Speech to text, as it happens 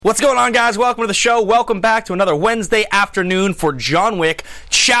What's going on, guys? Welcome to the show. Welcome back to another Wednesday afternoon for John Wick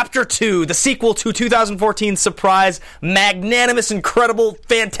Chapter 2, the sequel to 2014's surprise, magnanimous, incredible,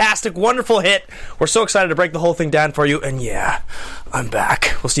 fantastic, wonderful hit. We're so excited to break the whole thing down for you, and yeah, I'm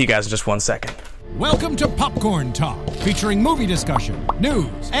back. We'll see you guys in just 1 second. Welcome to Popcorn Talk, featuring movie discussion,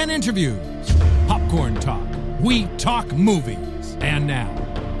 news, and interviews. Popcorn Talk, we talk movies. And now,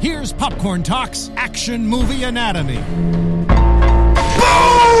 here's Popcorn Talk's Action Movie Anatomy.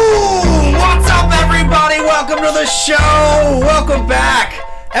 Boom! What's up, everybody? Welcome to the show. Welcome back.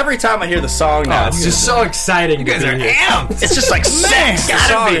 Every time I hear the song now, it's just so exciting. You guys are amped. It's just like sex. The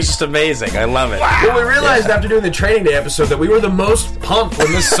song is just amazing. I love it. Wow. Well, we realized after doing the Training Day episode that we were the most pumped when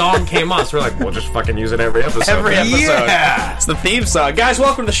this song came on. So we're like, we'll just fucking use it every episode. Every episode. Yeah. It's the theme song. Guys,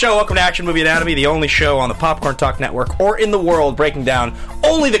 welcome to the show. Welcome to Action Movie Anatomy, the only show on the Popcorn Talk Network or in the world breaking down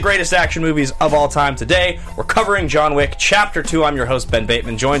only the greatest action movies of all time. Today, we're covering John Wick Chapter 2. I'm your host, Ben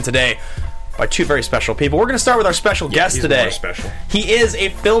Bateman, joined today by two very special people. We're going to start with our special guest today. Special. He is a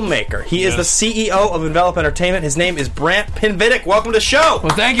filmmaker. He is the CEO of Envelop Entertainment. His name is Brant Pinvidic. Welcome to the show.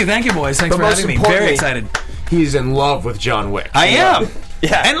 Well, thank you, boys. Thanks for having me. Very excited. He's in love with John Wick. I am.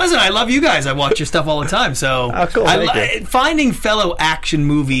 Yeah. And listen, I love you guys. I watch your stuff all the time. So cool. Finding fellow action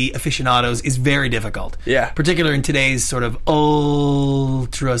movie aficionados is very difficult. Yeah. Particularly in today's sort of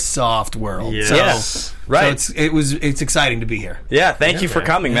ultra soft world. Yes. So, Yes. Right. So it's exciting to be here. Yeah, thank you for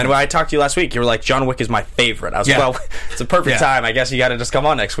coming, man. When I talked to you last week, you were like, John Wick is my favorite. I was like, well, it's a perfect time. I guess you got to just come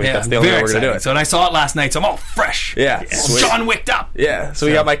on next week. That's the only way we're going to do it. So when I saw it last night, so I'm all fresh. Yeah. John Wicked up. Yeah. So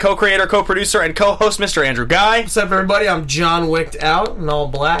we got my co-creator, co-producer, and co-host, Mr. Andrew Guy. What's up, everybody? I'm John Wicked out in all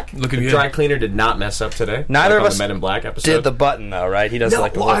black. Looking the good. dry cleaner did not mess up today. Neither of us the Men in Black episode did the button, though, right? He does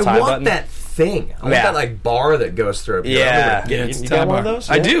like the little tie I want button. that thing. I want that like bar that goes through. Yeah. You got one of those?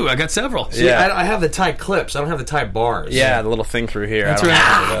 I do. I got several. See, I have the tie clips. I don't have the tie bars. Yeah, the little thing through here. That's I don't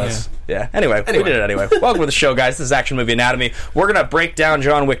right. know what it does. Yeah. Anyway, we did it anyway. Welcome to the show, guys. This is Action Movie Anatomy. We're going to break down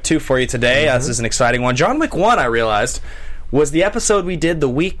John Wick 2 for you today. This is an exciting one. John Wick 1, I realized, was the episode we did the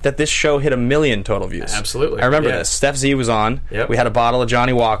week that this show hit 1 million total views. Absolutely. I remember this. Steph Z was on. Yep. We had a bottle of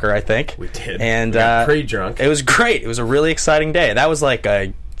Johnny Walker, I think. We did. And we got pretty drunk. It was great. It was a really exciting day. That was like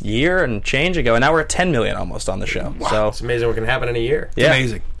a year and change ago, and now we're at 10 million almost on the show. Wow. So it's amazing what can happen in a year. Yeah,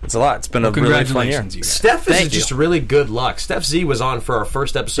 amazing. It's a lot. It's been a really fun year. You guys. Steph is Thank just you. really good luck. Steph Z was on for our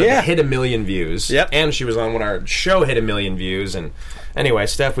first episode that hit 1 million views. Yep. And she was on when our show hit 1 million views. And anyway,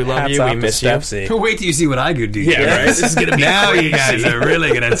 Steph, we love Hats you. off We to miss Steph you. Z. Wait till you see what I could do. Yeah, right. This is gonna be now crazy. you guys are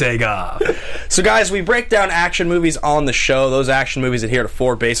really gonna take off. So, guys, we break down action movies on the show. Those action movies adhere to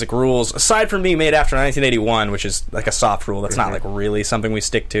 4 basic rules. Aside from being made after 1981, which is like a soft rule, that's not like really something we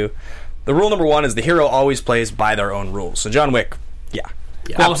stick to. The rule number 1 is the hero always plays by their own rules. So, John Wick,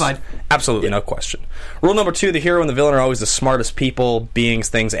 Qualified. Absolutely, no question. Rule number 2, the hero and the villain are always the smartest people, beings,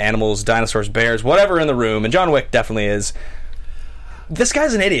 things, animals, dinosaurs, bears, whatever in the room, and John Wick definitely is. This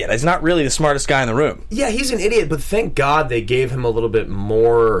guy's an idiot. He's not really the smartest guy in the room. Yeah, he's an idiot, but thank God they gave him a little bit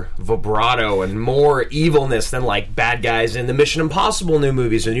more vibrato and more evilness than like bad guys in the Mission Impossible new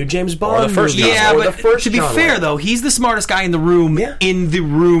movies, the new James Bond the first movies, Yeah, or but the first to be John fair, Wick. though, he's the smartest guy in the room in the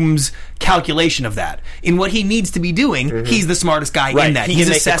room's calculation of that. In what he needs to be doing, he's the smartest guy in that. He He's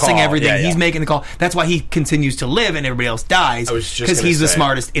can make the assessing call. everything. Yeah, yeah. He's making the call. That's why he continues to live and everybody else dies. I was just because gonna he's the say.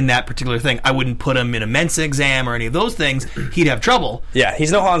 smartest in that particular thing. I wouldn't put him in a Mensa exam or any of those things. He'd have trouble. Yeah,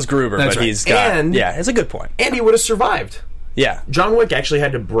 he's no Hans Gruber, That's but right. he's got... And- it's a good point. And he would have survived. Yeah. John Wick actually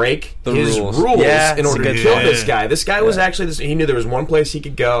had to break his rules. rules Yeah, in it's order a to good kill point. this guy. This guy was actually he knew there was one place he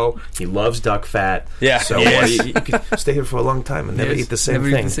could go. He loves duck fat. Yeah. So Yes. you could stay here for a long time and never eat the same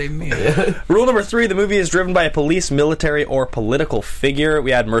Never thing. eat the same meal. Rule number 3, the movie is driven by a police, military, or political figure.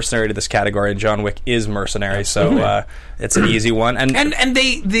 We add mercenary to this category, and John Wick is mercenary, so it's an easy one. And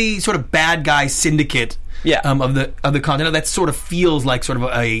the sort of bad guy syndicate of the continent that sort of feels like sort of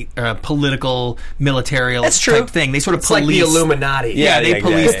a political military type thing. They sort of It's police like the Illuminati. Yeah, they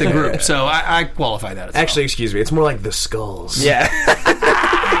police the yeah. group. So I qualify that as Actually, excuse me. It's more like the skulls. Yeah.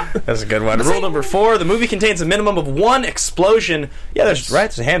 That's a good one. Rule number 4, the movie contains a minimum of 1 explosion. Yeah, there's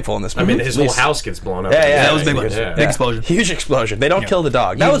a handful in this I movie. mean, his whole house gets blown up. Yeah, that was a big one. Yeah. Big explosion. Huge explosion. They don't kill the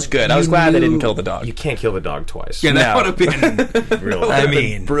dog. That was good. I was glad they didn't kill the dog. You can't kill the dog twice. Yeah, that No. would have been. Real I Would've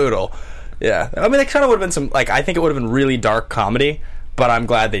mean, been brutal. Yeah. I mean, it kind of would have been some, I think it would have been really dark comedy, but I'm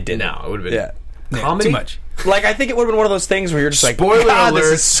glad they didn't. No, it would have been Yeah. comedy. too much. I think it would have been one of those things where you're just Spoiler like, God, alert.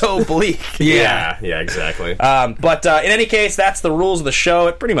 this is so bleak. Yeah, exactly. But in any case, that's the rules of the show.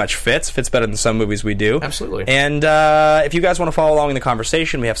 It pretty much fits better than some movies we do. Absolutely. And if you guys want to follow along in the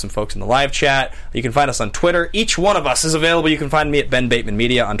conversation, we have some folks in the live chat. You can find us on Twitter. Each one of us is available. You can find me at Ben Bateman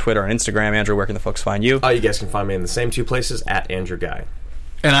Media on Twitter and Instagram. Andrew, where can the folks find you? You guys can find me in the same 2 places at Andrew Guy.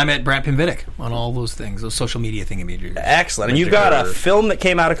 And I'm at Brant Pinvidic on all those things, those social media thingamajigers. Excellent. And you've got a film that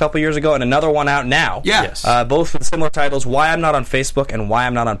came out a couple years ago and another one out now. Yeah. Yes. Both with similar titles, Why I'm Not on Facebook and Why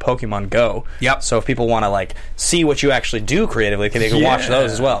I'm Not on Pokemon Go. Yep. So if people want to see what you actually do creatively, they can watch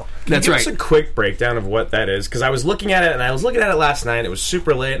those as well. That's right. Give us a quick breakdown of what that is, because I was looking at it, and I was looking at it last night. It was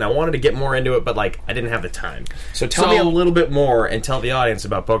super late, and I wanted to get more into it, but I didn't have the time. So tell me a little bit more, and tell the audience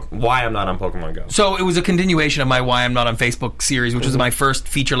about Why I'm Not on Pokemon Go. So it was a continuation of my Why I'm Not on Facebook series, which was my first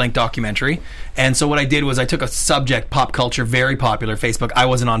feature-length documentary. And so what I did was I took a subject, pop culture, very popular, Facebook. I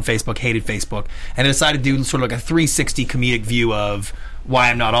wasn't on Facebook, hated Facebook, and I decided to do sort of a 360 comedic view of why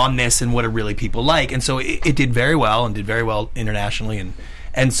I'm not on this and what are really people like. And so it did very well, and did very well internationally.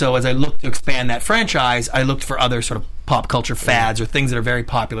 And so as I looked to expand that franchise, I looked for other sort of pop culture fads or things that are very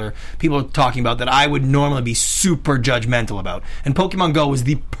popular, people are talking about that I would normally be super judgmental about. And Pokemon Go was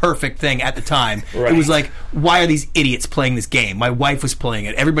the perfect thing at the time. Right. It was like, why are these idiots playing this game? My wife was playing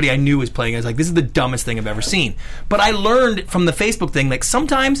it. Everybody I knew was playing it. I was like, this is the dumbest thing I've ever seen. But I learned from the Facebook thing,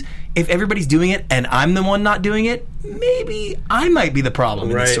 sometimes if everybody's doing it and I'm the one not doing it, maybe I might be the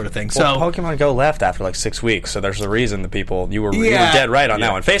problem in this sort of thing. Well, so Pokemon Go left after 6 weeks, so there's the reason that you were dead right on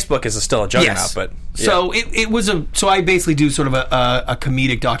that one. Facebook is still a juggernaut, but so it was so I basically do sort of a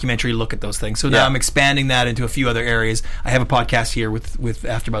comedic documentary look at those things. So now I'm expanding that into a few other areas. I have a podcast here with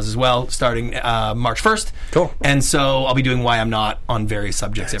AfterBuzz as well, starting March 1st. Cool. And so I'll be doing Why I'm Not on various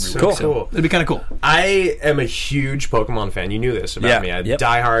subjects every week. Cool. So it'd be kind of cool. I am a huge Pokemon fan. You knew this about me. I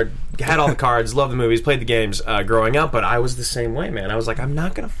die hard, had all the cards, loved the movies, played the games growing up, but I was the same way, man. I was like, I'm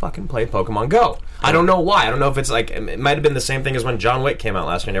not going to fucking play Pokemon Go. I don't know why. I don't know if it's it might have been the same thing as when John Wick came out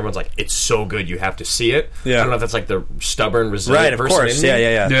last year and everyone's like, it's so good, you have to see it. Yeah. I don't know if that's the stubborn, resilient person in me.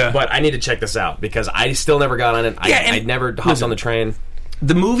 Yeah. But I need to check this out because I still never got on it. I never hopped on the train.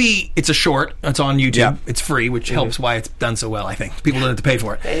 The movie, it's a short. It's on YouTube. Yeah. It's free, which helps why it's done so well, I think. People don't have to pay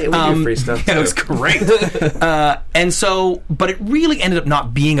for it. Hey, we do free stuff, too. It was great. But it really ended up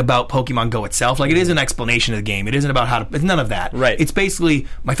not being about Pokemon Go itself. It is an explanation of the game. It isn't about how to... It's none of that. Right. It's basically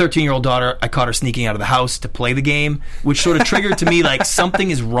my 13-year-old daughter, I caught her sneaking out of the house to play the game, which sort of triggered to me, something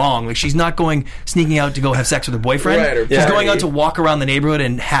is wrong. She's not sneaking out to go have sex with her boyfriend. Right, she's going out to walk around the neighborhood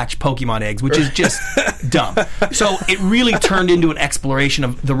and hatch Pokemon eggs, which is just dumb. So it really turned into an exploration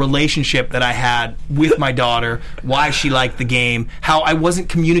of the relationship that I had with my daughter, why she liked the game, how I wasn't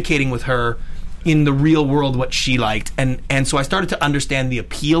communicating with her in the real world what she liked, and so I started to understand the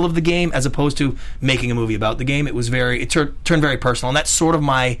appeal of the game as opposed to making a movie about the game. It turned very personal, and that's sort of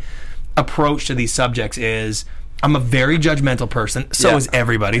my approach to these subjects is I'm a very judgmental person. So is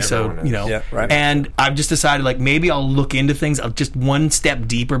everybody. Everyone is. Yeah, right. And I've just decided, maybe I'll look into things just one step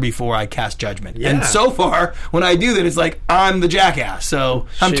deeper before I cast judgment. Yeah. And so far, when I do that, it's I'm the jackass. So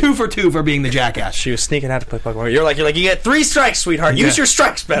I'm 2 for 2 for being the jackass. She was sneaking out to play Pokemon. You're like, you get 3 strikes, sweetheart. Use your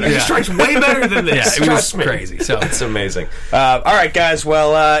strikes better. Your strikes way better than this. It was crazy. So it's amazing. All right, guys.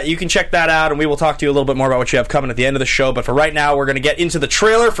 Well, you can check that out, and we will talk to you a little bit more about what you have coming at the end of the show. But for right now, we're going to get into the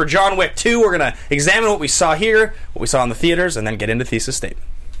trailer for John Wick 2. We're going to examine what we saw here, what we saw in the theaters, and then get into thesis statement.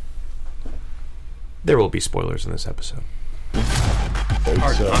 There will be spoilers in this episode.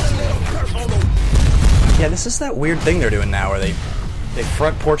 Yeah, this is that weird thing they're doing now where they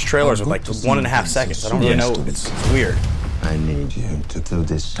front porch trailers with 1.5 seconds. I don't really know. It's weird. I need you to do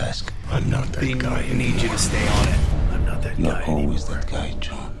this task. I'm not that guy. I need you to stay on it. I'm not that You're guy always anymore. that guy,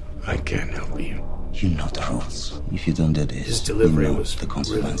 John. I can't help you. You know the rules. If you don't do this, His delivery you know was the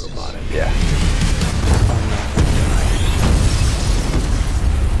consequences. really robotic. Yeah.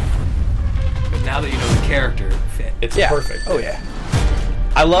 But now that you know the character fit, It's perfect. Oh, yeah.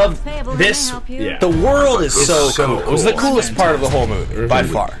 I love this. Yeah. The world is so so cool. It was the cool. coolest part of the whole movie, by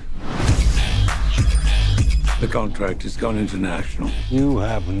far. The contract has gone international. You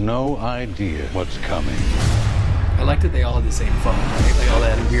have no idea what's coming. I liked that they all had the same phone, right? They all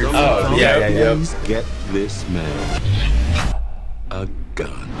had weird phone. Yeah. Please get this man a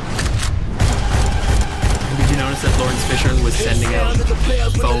gun. Did you notice that Lawrence Fisher was sending out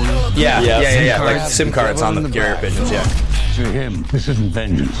phone? Yeah. Like SIM cards on the carrier pigeons, yeah. To him, this isn't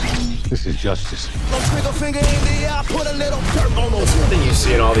vengeance. This is justice. The thing you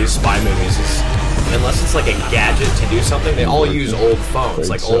see in all these spy movies is, unless it's a gadget to do something, they all use old phones,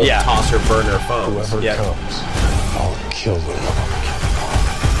 old tosser burner phones. Whoever comes, I'll kill them.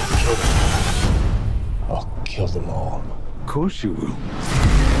 I'll kill them all. Of course you will.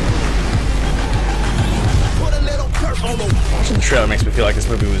 Watching the trailer makes me feel like this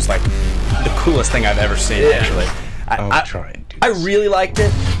movie was the coolest thing I've ever seen. Actually, I'll try and do I this. really liked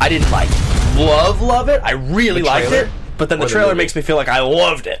it. I didn't love it. I really liked it. But then the trailer makes me feel like I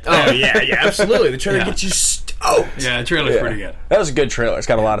loved it. Oh yeah, absolutely. The trailer gets you out. Yeah, the trailer's pretty good. That was a good trailer. It's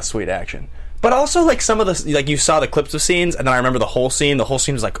got a lot of sweet action. But also, like, some of the, like, you saw the clips of scenes, and then I remember the whole scene. The whole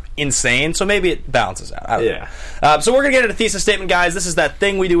scene was, like, insane, so maybe it balances out. I don't know. So we're going to get into thesis statement, guys. This is that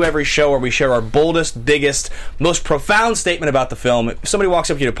thing we do every show where we share our boldest, biggest, most profound statement about the film. If somebody walks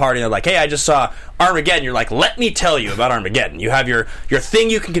up to you at a party and they're like, hey, I just saw Armageddon, you're like, let me tell you about Armageddon. You have your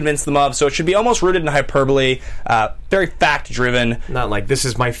thing you can convince them of, so it should be almost rooted in hyperbole, very fact-driven. Not like, this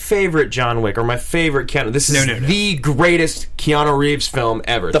is my favorite John Wick, or my favorite Keanu. This is the greatest Keanu Reeves film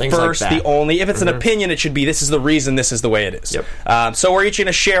ever. The first, the only. If it's an opinion, it should be, this is the reason, this is the way it is. Yep. So we're each going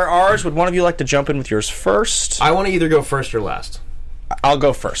to share ours. Would one of you like to jump in with yours first? I want to either go first or last. I'll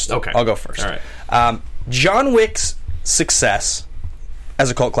go first. Okay. I'll go first. All right. John Wick's success as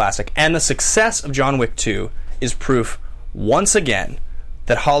a cult classic and the success of John Wick 2 is proof, once again,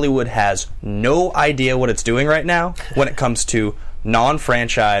 that Hollywood has no idea what it's doing right now when it comes to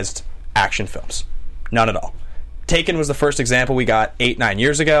non-franchised action films. None at all. Taken was the first example we got 8-9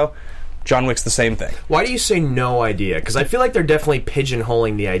 years ago. John Wick's the same thing. Why do you say no idea? Because I feel like they're definitely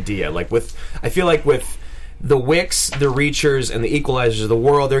pigeonholing the idea. I feel like with the Wicks, the Reachers, and the Equalizers of the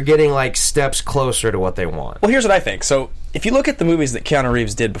world, they're getting like steps closer to what they want. Well, here's what I think. So, if you look at the movies that Keanu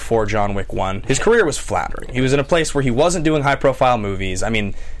Reeves did before John Wick 1, his career was floundering. He was in a place where he wasn't doing high-profile movies. I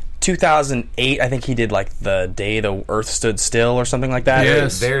mean, 2008, I think he did like The Day the Earth Stood Still or something like that.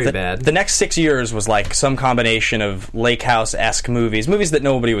 Yes. Very bad. The next 6 years was like some combination of Lake House-esque movies that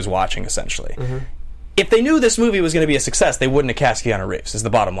nobody was watching, essentially. If they knew this movie was going to be a success, they wouldn't have cast Keanu Reeves, is the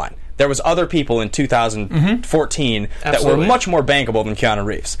bottom line. There was other people in 2014 that were much more bankable than Keanu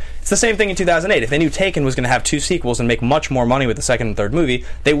Reeves. It's the same thing in 2008. If they knew Taken was going to have 2 sequels and make much more money with the second and third movie,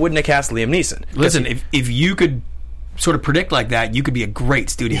 they wouldn't have cast Liam Neeson. Listen, if you could sort of predict like that, you could be a great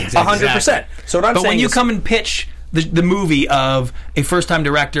studio executive. 100%. So what I'm saying when you is, come and pitch the movie of a first-time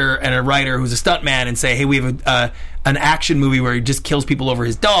director and a writer who's a stuntman and say, hey, we have an action movie where he just kills people over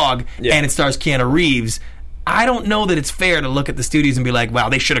his dog, and it stars Keanu Reeves, I don't know that it's fair to look at the studios and be like, wow,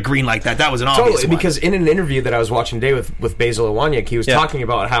 they should have greenlight that. That was an obvious one. Because in an interview that I was watching today with Basil Iwanyek, he was talking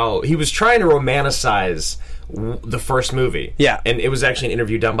about how he was trying to romanticize the first movie. Yeah. And it was actually an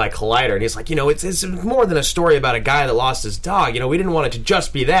interview done by Collider, and he's like, it's more than a story about a guy that lost his dog. We didn't want it to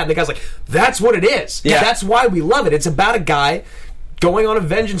just be that. And the guy's like, that's what it is. Yeah. That's why we love it. It's about a guy going on a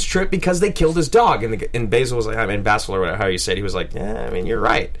vengeance trip because they killed his dog. And Basil was like, Basil, or how you said, he was like, you're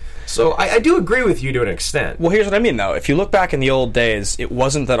right. So I do agree with you to an extent. Well, here's what I mean, though. If you look back in the old days, it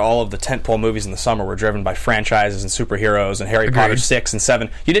wasn't that all of the tentpole movies in the summer were driven by franchises and superheroes and Harry Potter 6 and 7.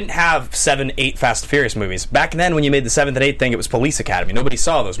 You didn't have 7, 8 Fast and Furious movies. Back then, when you made the 7th and 8th thing, it was Police Academy. Nobody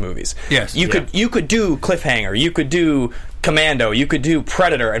saw those movies. Yes. You could do Cliffhanger. You could do Commando. You could do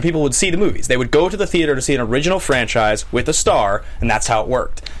Predator, and people would see the movies. They would go to the theater to see an original franchise with a star, and that's how it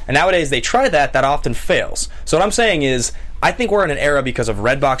worked. And nowadays, they try that often fails. So what I'm saying is, I think we're in an era because of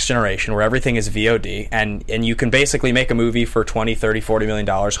Redbox generation where everything is VOD, and you can basically make a movie for $20, $30, $40 million,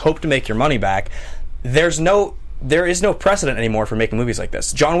 hope to make your money back. There is no precedent anymore for making movies like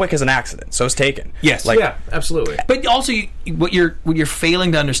this. John Wick is an accident. So is Taken. Yes. Yeah, absolutely. But also, what you're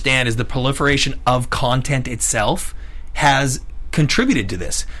failing to understand is the proliferation of content itself has contributed to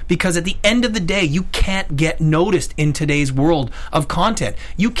this, because at the end of the day, you can't get noticed in today's world of content.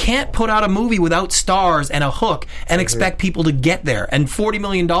 You can't put out a movie without stars and a hook and expect people to get there. And $40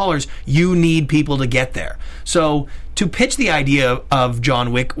 million, you need people to get there. So to pitch the idea of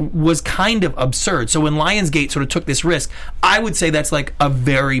John Wick was kind of absurd. So when Lionsgate sort of took this risk, I would say that's like a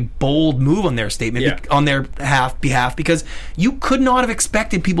very bold move on their statement, on their behalf, because you could not have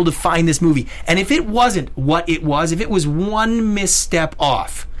expected people to find this movie. And if it wasn't what it was, if it was one misstep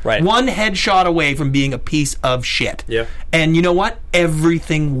off, one headshot away from being a piece of shit, and you know what?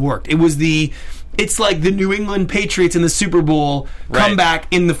 Everything worked. It's like the New England Patriots in the Super Bowl comeback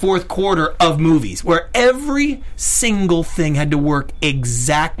in the fourth quarter of movies, where every single thing had to work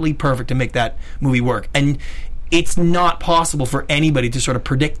exactly perfect to make that movie work. And it's not possible for anybody to sort of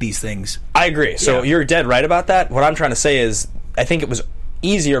predict these things. I agree. So you're dead right about that. What I'm trying to say is, I think it was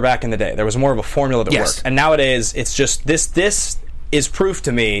easier back in the day. There was more of a formula that worked. And nowadays, it's just this is proof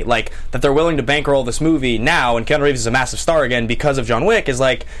to me, like, that they're willing to bankroll this movie now, and Keanu Reeves is a massive star again because of John Wick, is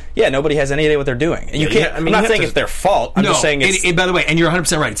like, nobody has any idea what they're doing. And you can't, I'm not saying it's their fault. I'm just saying it's... by the way, and you're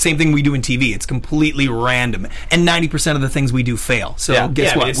 100% right. Same thing we do in TV. It's completely random. And 90% of the things we do fail. So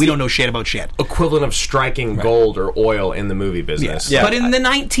guess what? We don't know shit about shit. Equivalent of striking gold or oil in the movie business. But in the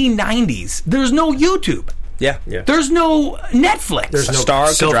 1990s, there's no YouTube. Yeah. There's no Netflix. There's A no star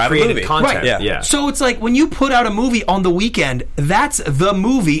could drive a self-created movie. content. Right. Yeah. So it's like when you put out a movie on the weekend, that's the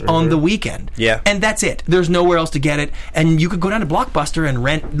movie on the weekend. Yeah. And that's it. There's nowhere else to get it. And you could go down to Blockbuster and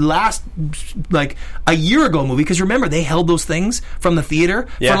rent like a year ago movie, because remember, they held those things from the theater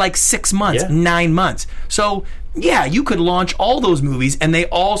Yeah. for like 6 months, Yeah. 9 months. So yeah, you could launch all those movies and they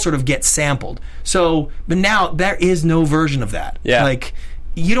all sort of get sampled. So, but now there is no version of that. Yeah. Like,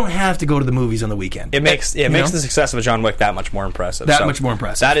 you don't have to go to the movies on the weekend. It makes You the know? success of a John Wick that much more impressive. That much more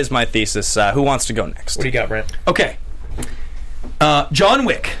impressive. That is my thesis. Who wants to go next? What do you got, Brent? Okay. John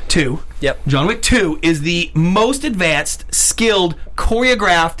Wick 2. Yep. John Wick 2 is the most advanced, skilled,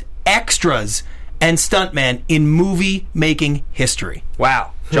 choreographed extras and stuntmen in movie-making history.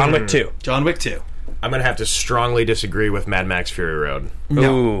 Wow. John Wick 2. John Wick 2. I'm going to have to strongly disagree with Mad Max Fury Road.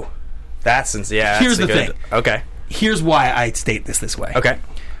 No. Ooh. That's Here's the thing. Okay. Here's why I state this way. Okay.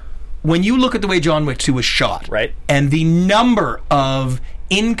 When you look at the way John Wick 2 was shot, Right. and the number of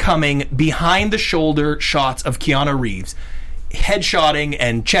incoming behind-the-shoulder shots of Keanu Reeves, headshotting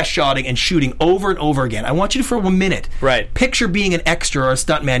and chest shotting and shooting over and over again. I want you to, for 1 minute, Right. picture being an extra or a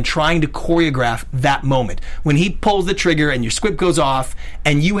stuntman trying to choreograph that moment. When he pulls the trigger and your script goes off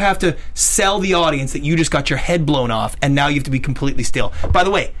and you have to sell the audience that you just got your head blown off and now you have to be completely still. By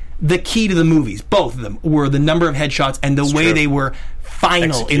the way, the key to the movies, both of them, were the number of headshots and the way true. they were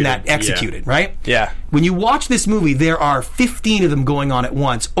final in that Executed, right? Yeah. When you watch this movie, there are 15 of them going on at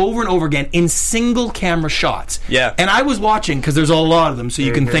once, over and over again, in single camera shots. Yeah. And I was watching, because there's a lot of them, so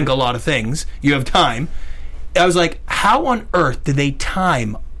you can think a lot of things. You have time. I was like, how on earth did they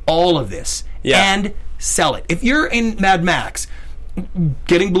time all of this and sell it? If you're in Mad Max,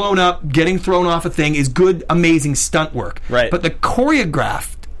 getting blown up, getting thrown off a thing is good, amazing stunt work. Right. But the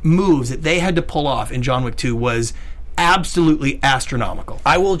choreographed moves that they had to pull off in John Wick 2 was absolutely astronomical.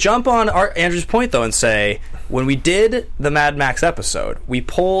 I will jump on Andrew's point, though, and say, when we did the Mad Max episode, we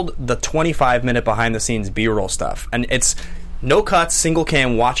pulled the 25-minute behind-the-scenes B-roll stuff. And it's no cuts, single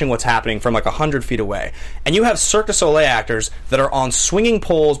cam, watching what's happening from like 100 feet away. And you have Cirque du Soleil actors that are on swinging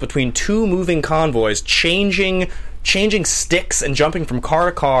poles between two moving convoys, changing sticks and jumping from car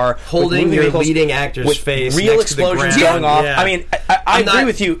to car, Holding with your vehicles, leading actor's with face real next to the explosions ground. going off. Yeah. I mean, I I'm agree not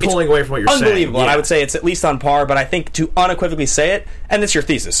with you. It's pulling away from what you're saying. unbelievable, and Yeah. I would say it's at least on par. But I think to unequivocally say it, and it's your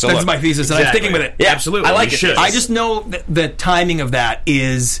thesis. So That's look, my thesis, and I'm Exactly. sticking with it. Yeah, Absolutely. I like You it. should. I just know that the timing of that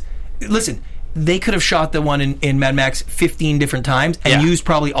is... Listen, they could have shot the one in Mad Max 15 different times and Yeah. used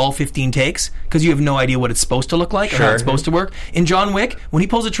probably all 15 takes because you have no idea what it's supposed to look like or how Sure. it's supposed to work. In John Wick, when he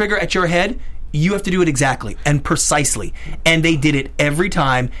pulls a trigger at your head, you have to do it exactly and precisely. And they did it every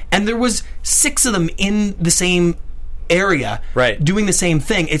time. And there was 6 of them in the same area Right. doing the same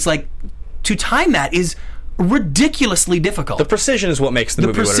thing. It's like, to time that is ridiculously difficult. The precision is what makes the, The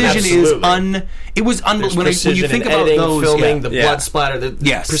movie precision what it is. is Absolutely. it was There's unbelievable. When you precision think in about editing, those, filming, the Yeah. blood splatter, the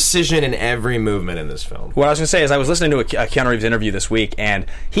Yes. precision in every movement in this film. What I was going to say is I was listening to a Keanu Reeves interview this week, and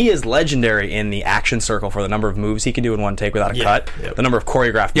he is legendary in the action circle for the number of moves he can do in one take without a cut, Yep. the number of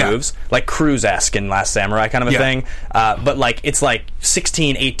choreographed Yeah. moves, like Cruise-esque in Last Samurai kind of a Yeah. thing. But like it's like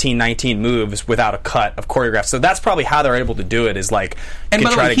 16, 18, 19 moves without a cut of choreographed. So that's probably how they're able to do it is like And can by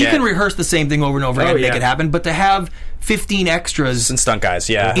the try way, to he get can rehearse the same thing over and over again and yeah. make it happen. But to have 15 extras and stunt guys,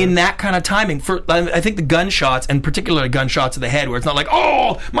 yeah. in that kind of timing, for I think the gunshots, and particularly gunshots of the head, where it's not like,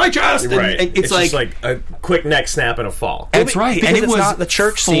 oh, my chest, and Right. it's just like a quick neck snap and a fall. That's right, Because and it it's was not the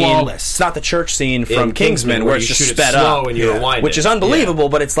church scene. flawless. It's not the church scene from In Kingsman where it's you just shoot it sped slow up, and you rewind which it. is unbelievable.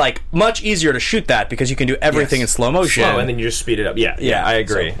 But it's like much easier to shoot that because you can do everything Yes. in slow motion. Slow, and then you just speed it up. Yeah, Yeah, I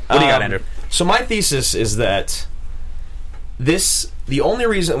agree. So, what do you got, Andrew? So my thesis is that the only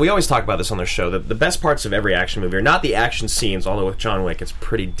reason we always talk about this on the show, that the best parts of every action movie are not the action scenes, although with John Wick it's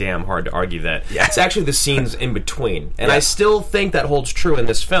pretty damn hard to argue that. Yeah. It's actually the scenes in between. And Yeah. I still think that holds true in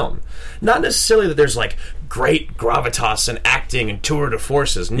this film. Not necessarily that there's like great gravitas and acting and tour de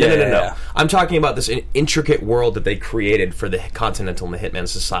forces. No. Yeah. I'm talking about this intricate world that they created for the Continental and the Hitman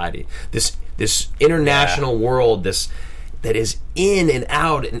Society. This international world, that is in and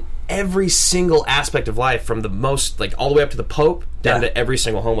out in every single aspect of life, from the most, like, all the way up to the Pope down Yeah. to every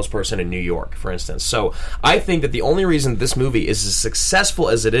single homeless person in New York, for instance. So I think that the only reason this movie is as successful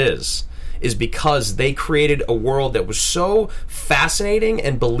as it is because they created a world that was so fascinating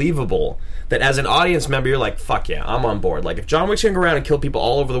and believable that as an audience member, you're like, fuck yeah, I'm on board. Like, if John Wick's gonna go around and kill people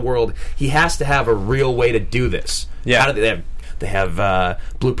all over the world, he has to have a real way to do this. Yeah. How do they have They have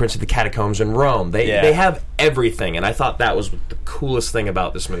blueprints of the catacombs in Rome. They have everything, and I thought that was the coolest thing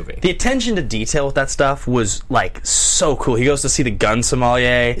about this movie. The attention to detail with that stuff was like so cool. He goes to see the gun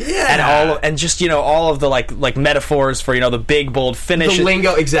sommelier, and just all of the like metaphors for the big bold finish, the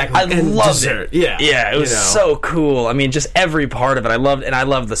lingo, exactly. I loved it. It was so cool. I mean, just every part of it. I loved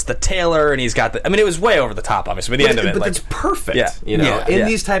the tailor, and he's got the. I mean, it was way over the top, obviously. But the end of it, but it's perfect. In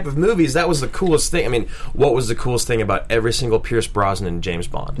these type of movies, that was the coolest thing. I mean, what was the coolest thing about every single Pierce Brosnan and James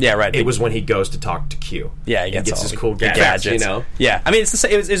Bond? Yeah, right. It was when he goes to talk to Q. Yeah, he gets his cool gadgets. Yeah, I mean,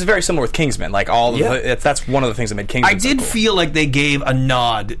 it's very similar with Kingsman. Like that's one of the things that made Kingsman. I did feel like they gave a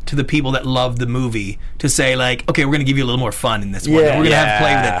nod to the people that loved the movie to say, like, okay, we're going to give you a little more fun in this one. We're going to have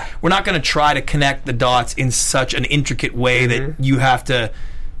play with it. We're not going to try to connect the dots in such an intricate way that you have to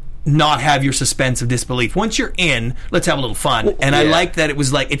not have your suspense of disbelief. Once you're in, let's have a little fun. I liked that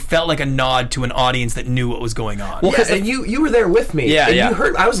it felt like a nod to an audience that knew what was going on. Well, and you were there with me. Yeah, and you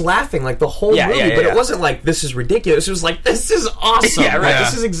heard I was laughing like the whole movie, but it wasn't like this is ridiculous. It was like this is awesome.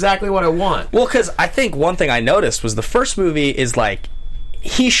 This is exactly what I want. Well, because I think one thing I noticed was the first movie is like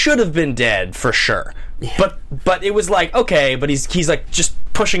he should have been dead for sure. Yeah. But it was like, okay, but he's like just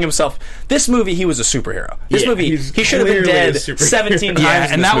pushing himself. This movie, he was a superhero. This movie, he should have been dead 17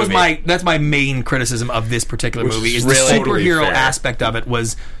 times. And that's my main criticism of this particular movie is the superhero aspect of it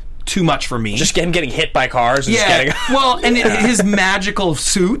was too much for me. Just him getting hit by cars. And and his magical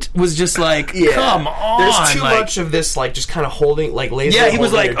suit was just like, come on. There's too much of this, like just kind of holding, like laser. Yeah, he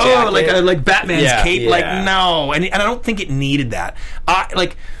was like, like Batman's cape. Like no, and I don't think it needed that. I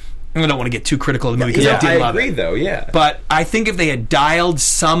don't want to get too critical of the movie because I did love it. I agree, though, But I think if they had dialed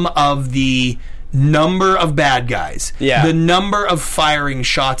some of the number of bad guys, the number of firing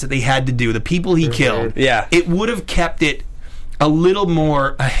shots that they had to do, the people he killed, it would have kept it a little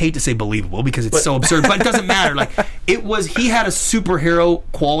more, I hate to say believable because it's so absurd, but it doesn't matter. Like he had a superhero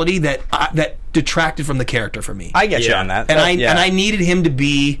quality that detracted from the character for me. I get you on that. And I needed him to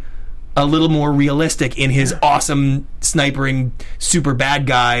be a little more realistic in his awesome snipering super bad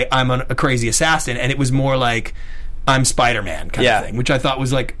guy, I'm a crazy assassin, and it was more like I'm Spider-Man kind of thing, which I thought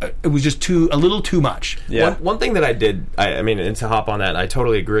was like it was just a little too much. One thing that I did, I mean, and to hop on that, I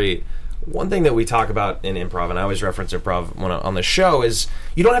totally agree. One thing that we talk about in improv, and I always reference improv on the show, is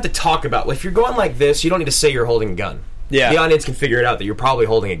you don't have to talk about, if you're going like this, you don't need to say you're holding a gun. The audience can figure it out that you're probably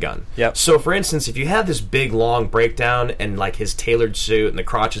holding a gun. So, for instance, if you have this big, long breakdown and like his tailored suit and the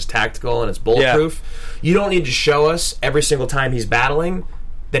crotch is tactical and it's bulletproof, you don't need to show us every single time he's battling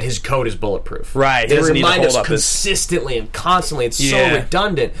that his coat is bulletproof. Right. They remind us consistently and constantly. It's so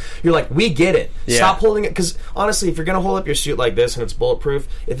redundant. You're like, we get it. Stop holding it. Because, honestly, if you're going to hold up your suit like this and it's bulletproof,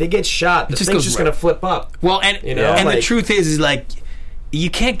 if it gets shot, the thing's just going to flip up. Well, and the truth is like, you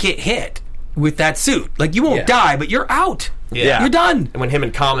can't get hit with that suit. Like, you won't die, but you're out. You're done. And when him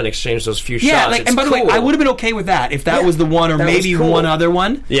and Common exchange those few shots, and by the way, I would have been okay with that if that was the one, or maybe one other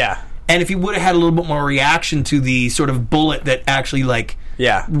one. And if he would have had a little bit more reaction to the sort of bullet that actually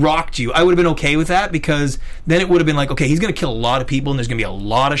rocked you, I would have been okay with that, because then it would have been like, okay, he's going to kill a lot of people and there's going to be a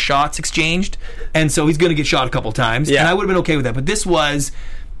lot of shots exchanged, and so he's going to get shot a couple times, and I would have been okay with that. But this was,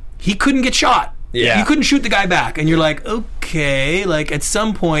 he couldn't get shot. You couldn't shoot the guy back, and you're like, okay, like at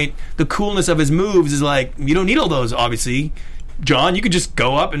some point the coolness of his moves is like, you don't need all those, obviously, John. You could just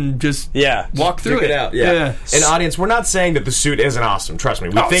go up and just walk through it out. And audience, we're not saying that the suit isn't awesome. Trust me,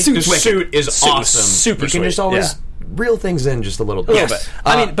 we think the suit is awesome. Super you can just always reel things in just a little bit.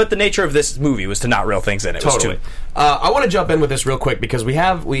 But the nature of this movie was to not reel things in. It totally. was I want to jump in with this real quick because we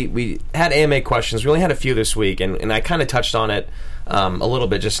had AMA questions. We only had a few this week, and I kind of touched on it a little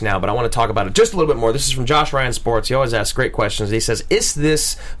bit just now, but I want to talk about it just a little bit more. This is from Josh Ryan Sports. He always asks great questions. He says, is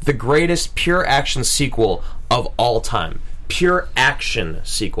this the greatest pure action sequel of all time? Pure action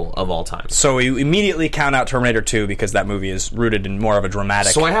sequel of all time. So we immediately count out Terminator 2 because that movie is rooted in more of a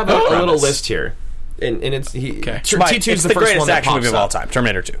dramatic. So I have a little list here. And it's T2 is the greatest action movie of all time.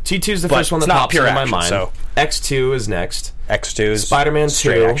 Terminator 2. T2 is the first one that pops in my mind. So X2 is next. X2 is Spider-Man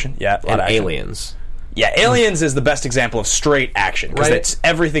 2. Action. And Aliens. Yeah, Aliens is the best example of straight action because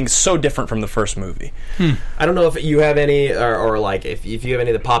everything's so different from the first movie. I don't know if you have any, or like if you have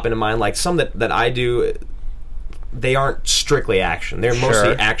any that pop into mind. Like some that I do, they aren't strictly action. They're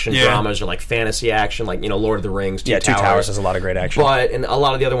mostly action dramas or like fantasy action, like Lord of the Rings. Two Towers has a lot of great action. And a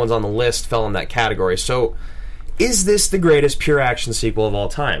lot of the other ones on the list fell in that category. So, is this the greatest pure action sequel of all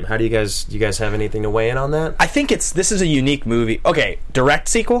time? How do you guys have anything to weigh in on that? I think this is a unique movie. Okay, direct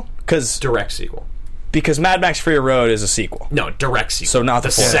sequel because Mad Max Fury Road is a sequel. No, direct sequel. So not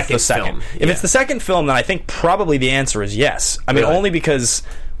the second film. If it's the second film, then I think probably the answer is yes. I mean, only because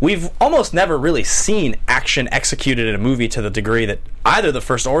we've almost never really seen action executed in a movie to the degree that either the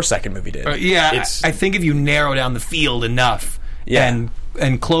first or second movie did. I think if you narrow down the field enough and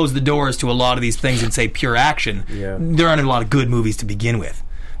close the doors to a lot of these things and say pure action, there aren't a lot of good movies to begin with.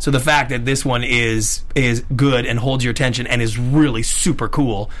 So the fact that this one is good and holds your attention and is really super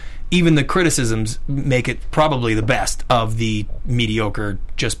cool, even the criticisms make it probably the best of the mediocre,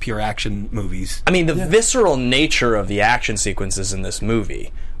 just pure action movies. I mean, the visceral nature of the action sequences in this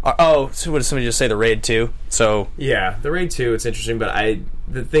movie. So what did somebody just say? The Raid 2? So yeah, the Raid 2, it's interesting, but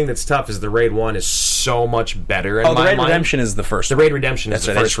the thing that's tough is the Raid 1 is so much better in my mind. The Raid Redemption is the first one. The Raid Redemption is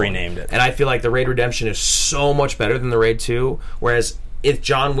the first one. They just renamed it. And I feel like the Raid Redemption is so much better than the Raid 2, whereas it's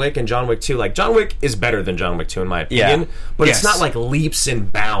John Wick and John Wick 2. Like, John Wick is better than John Wick 2 in my opinion, but it's not like leaps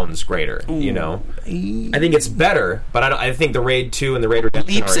and bounds greater, you know? I think it's better, but I think the Raid 2 and the Raid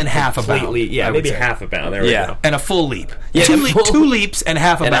Redemption leaps and half a bound. Yeah, maybe half a bound. There we go. And a full leap. Yeah, two leaps and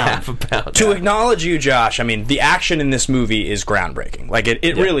half a bound. To acknowledge you, Josh, I mean, the action in this movie is groundbreaking. Like,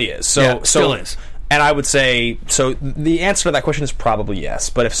 it really is. Still is. And I would say, so the answer to that question is probably yes.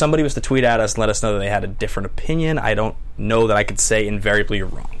 But if somebody was to tweet at us and let us know that they had a different opinion, I don't know that I could say invariably you're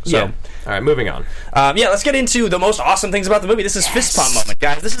wrong. So, all right, moving on. Let's get into the most awesome things about the movie. This is fist pump moment,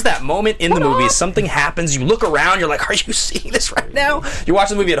 guys. This is that moment in the movie. Something happens. You look around. You're like, are you seeing this right now? You're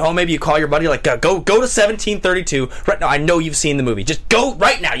watching the movie at home. Maybe you call your buddy. You're like, go to 1732 right now. I know you've seen the movie. Just go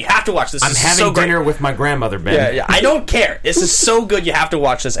right now. You have to watch this. I'm having dinner with my grandmother, Ben. Yeah. I don't care. This is so good. You have to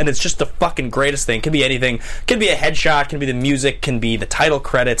watch this, and it's just the fucking greatest thing. It can be anything. It can be a headshot. Can be the music. Can be the title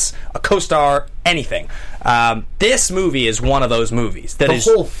credits. A co-star. Anything. This movie is one of those movies. The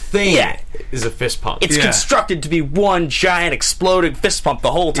whole thing is a fist pump. It's constructed to be one giant exploding fist pump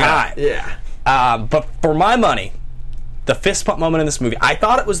the whole time. But for my money, the fist pump moment in this movie, I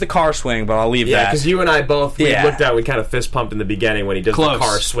thought it was the car swing, but I'll leave that. Yeah, because you and I both we kind of fist pumped in the beginning when he does the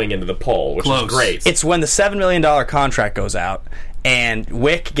car swing into the pole, which is great. It's when the $7 million contract goes out. And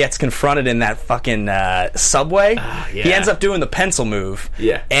Wick gets confronted in that fucking subway. He ends up doing the pencil move.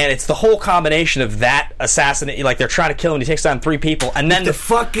 Yeah. And it's the whole combination of that assassinate, like they're trying to kill him, he takes down 3 people, and then the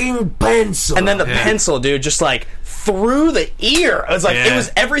fucking pencil. And then the pencil, dude, just like through the ear. It was like it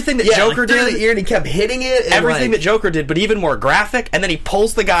was everything that Joker did. Through the ear, and he kept hitting it. And everything that Joker did, but even more graphic. And then he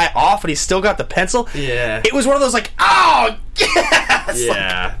pulls the guy off, and he's still got the pencil. Yeah. It was one of those like, oh yes!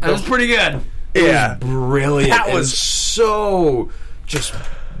 Yeah. That was pretty good. It was brilliant. That was so just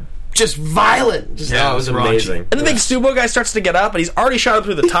violent. It was amazing. And the big Stubo guy starts to get up, and he's already shot him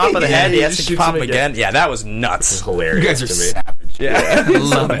through the top of the head. He has to pop him again. Yeah, that was nuts. It was hilarious. You guys are savage. Yeah,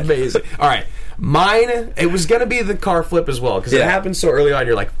 love it. Amazing. All right. Mine, it was going to be the car flip as well, because it happens so early on,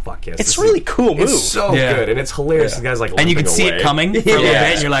 you're like, fuck yes. It's really cool move. It's so good, and it's hilarious. The guy's like, and you can see it coming for a little bit,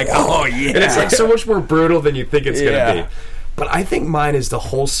 and you're like, oh, yeah. And it's like so much more brutal than you think it's going to be. But I think mine is the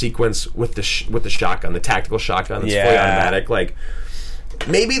whole sequence with the shotgun, the tactical shotgun that's fully automatic. Like,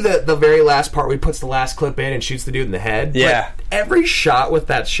 maybe the very last part where he puts the last clip in and shoots the dude in the head. Yeah. But every shot with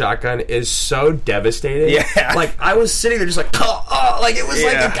that shotgun is so devastating. Yeah. Like, I was sitting there just like, like it was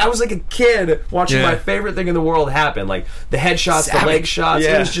like I was like a kid watching my favorite thing in the world happen. Like, the headshots, the leg shots.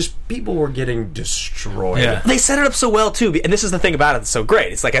 It was just, people were getting destroyed. Yeah. They set it up so well, too. And this is the thing about it that's so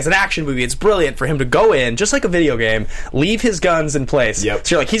great. It's like, as an action movie, it's brilliant for him to go in, just like a video game, leave his guns in place. Yep.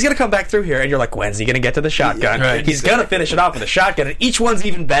 So you're like, he's going to come back through here, and you're like, when's he going to get to the shotgun? Yeah, right. He's going to finish it off with a shotgun, and each one's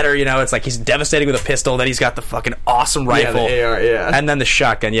even better, you know? It's like he's devastating with a pistol, then he's got the fucking awesome rifle. The AR, and then the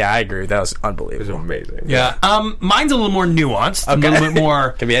shotgun. Yeah, I agree. That was unbelievable. It was amazing. Yeah. Mine's a little more nuanced. A little bit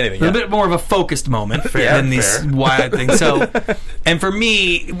more... Could be anything. A little bit more of a focused moment than these wild things. So, and for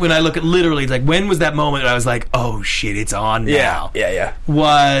me, when I look at literally, like, when was that moment that I was like, oh shit, it's on now? Yeah.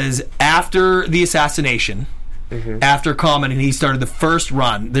 Was after the assassination, after Common, and he started the first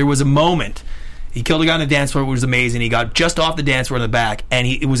run, there was a moment. He killed a guy on the dance floor, which was amazing. He got just off the dance floor in the back, and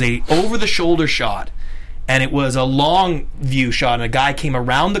it was a over-the-shoulder shot, and it was a long view shot, and a guy came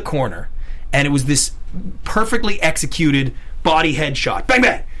around the corner, and it was this perfectly executed body head shot. Bang,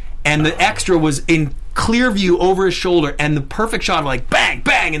 bang! And the extra was in clear view over his shoulder, and the perfect shot of like bang,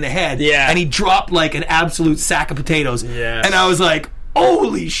 bang in the head. Yeah. And he dropped like an absolute sack of potatoes. Yes. And I was like,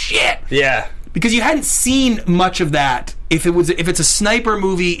 holy shit! Yeah. Because you hadn't seen much of that. If it's a sniper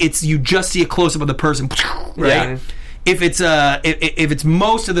movie, it's you just see a close up of the person, right? Yeah. If it's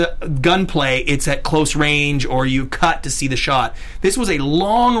most of the gunplay, it's at close range or you cut to see the shot. This was a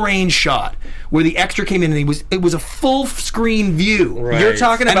long range shot where the extra came in and it was a full screen view. Right. You're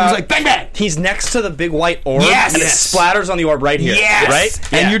talking about, and it was like bang bang. He's next to the big white orb, yes, and it splatters on the orb right here. Yes,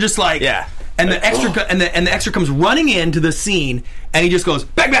 right. And you're just like, And the extra and the extra comes running into the scene, and he just goes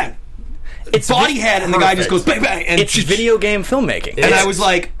bang bang. it's body head, and the guy just goes bang bang, and it's video game filmmaking. And I was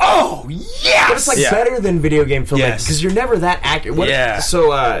like, oh yes, but it's like better than video game filmmaking because you're never that accurate.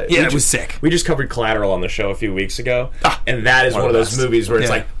 So it was sick. We just covered Collateral on the show a few weeks ago, and that is one of those movies where it's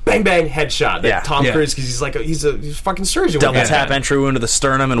like bang bang headshot. That Tom Cruise, because he's a fucking surgeon. Double tap entry wound to the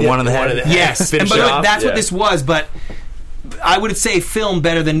sternum and one in the head. Yes, and that's what this was, but. I would say film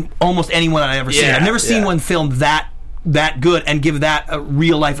better than almost anyone I've ever seen. I've never seen one film that good and give that a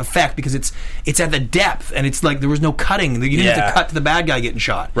real life effect because it's at the depth and it's like there was no cutting. You didn't have to cut to the bad guy getting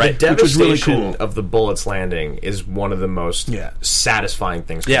shot. Right, the devastation which was really cool. of the bullets landing is one of the most satisfying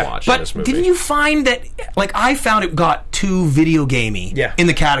things to watch in this movie. But didn't you find that? Like I found it got too video gamey in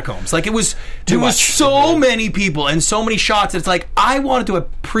the catacombs. Like it was there was so many people and so many shots. That it's like I wanted to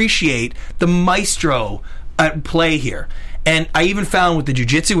appreciate the maestro at play here. And I even found with the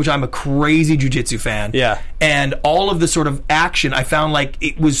jiu-jitsu, which I'm a crazy jiu-jitsu fan, and all of the sort of action, I found like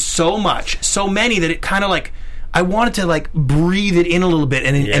it was so many that it kind of like I wanted to like breathe it in a little bit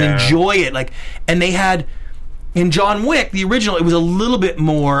and enjoy it. Like, and they had in John Wick, the original, it was a little bit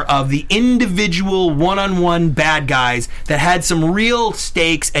more of the individual one-on-one bad guys that had some real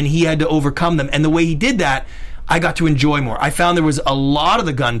stakes, and he had to overcome them. And the way he did that, I got to enjoy more. I found there was a lot of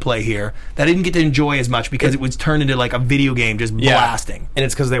the gunplay here that I didn't get to enjoy as much because it was turned into like a video game just blasting. And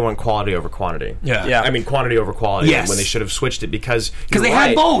it's because they want quality over quantity. Yeah. I mean, quantity over quality when they should have switched it because they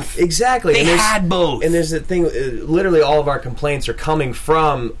had both. Exactly. They had both. And there's the thing, literally all of our complaints are coming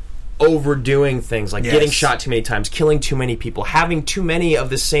from overdoing things like getting shot too many times, killing too many people, having too many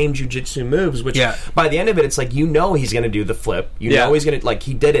of the same jiu-jitsu moves, which by the end of it, it's like, you know he's going to do the flip. You know he's going to, like,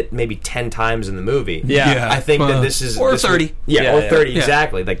 he did it maybe 10 times in the movie. I think that this is... Or 30. Or 30,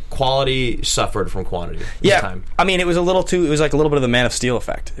 exactly. Like, quality suffered from quantity this time. I mean, it was like a little bit of the Man of Steel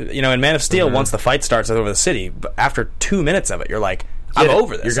effect. You know, in Man of Steel, once the fight starts over the city, but after 2 minutes of it, you're like... I'm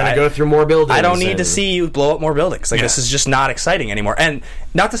over this. You're going to go through more buildings. I don't need to see you blow up more buildings. Like, this is just not exciting anymore. And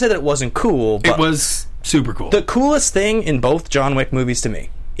not to say that it wasn't cool, but... It was super cool. The coolest thing in both John Wick movies to me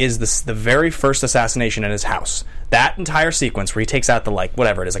is the very first assassination in his house. That entire sequence where he takes out the, like,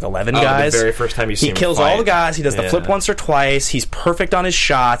 whatever it is, like 11 guys. The very first time you see him kills fight. all the guys. He does the flip once or twice. He's perfect on his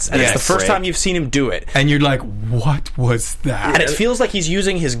shots. And it's the first time you've seen him do it. And you're like, what was that? And it feels like he's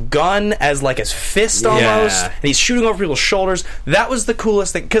using his gun as, like, his fist almost. And he's shooting over people's shoulders. That was the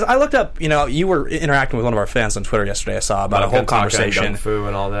coolest thing. Because I looked up, you know, you were interacting with one of our fans on Twitter yesterday, I saw, about a whole conversation. Kung Fu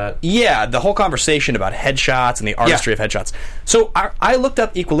and all that. Yeah, the whole conversation about headshots and the artistry of headshots. So I looked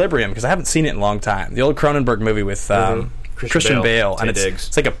up Equilibrium because I haven't seen it in a long time. The old Cronenberg movie with... Christian Bale, and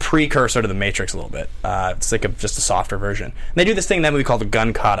it's like a precursor to The Matrix a little bit. It's like just a softer version. And they do this thing in that movie called the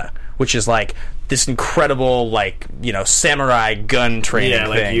Gun Kata, which is like this incredible, like, you know, samurai gun training thing.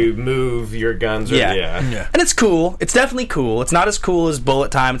 Like you move your guns. And it's cool. It's definitely cool. It's not as cool as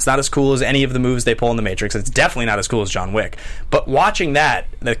Bullet Time. It's not as cool as any of the moves they pull in The Matrix. It's definitely not as cool as John Wick. But watching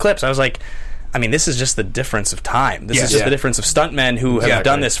the clips, I was like, I mean, this is just the difference of time. This is just the difference of stuntmen who have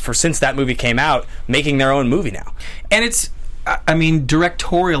done this since that movie came out, making their own movie now. And it's, I mean,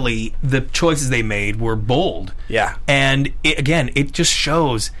 directorially, the choices they made were bold. Yeah. And, it just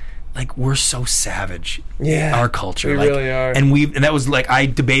shows, like, we're so savage in our culture. We really are. And that was, like, I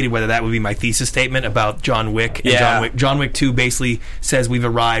debated whether that would be my thesis statement about John Wick. And John Wick 2 basically says we've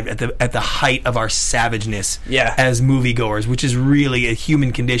arrived at the height of our savageness as moviegoers, which is really a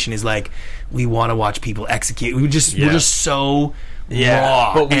human condition, is like, we want to watch people execute. We're just so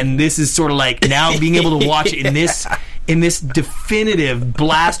raw. And this is sort of like now being able to watch it in this definitive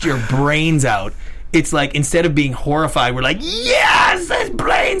blast your brains out. It's like, instead of being horrified, we're like, yes, his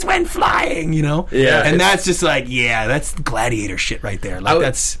planes went flying, you know? Yeah. And that's just like, that's gladiator shit right there. Like,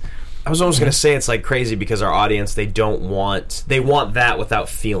 I was almost going to say it's like crazy because our audience, they want that without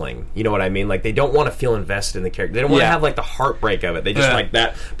feeling. You know what I mean? Like, they don't want to feel invested in the character. They don't want to have, like, the heartbreak of it. They just like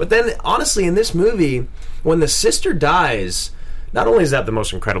that. But then, honestly, in this movie, when the sister dies... Not only is that the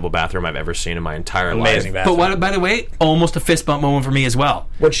most incredible bathroom I've ever seen in my entire life. Amazing bathroom. But by the way, almost a fist bump moment for me as well.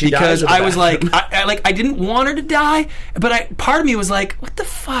 When she dies, because I was like, I didn't want her to die, but part of me was like, what the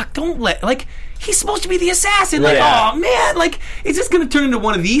fuck? Don't let, like, he's supposed to be the assassin. Like, oh man, like, is this going to turn into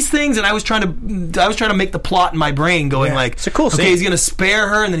one of these things? And I was trying to make the plot in my brain going like, it's a cool scene. Okay, he's going to spare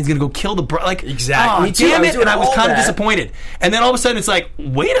her, and then he's going to go kill the like, exactly. Oh, damn it! And I was kind of disappointed. And then all of a sudden, it's like,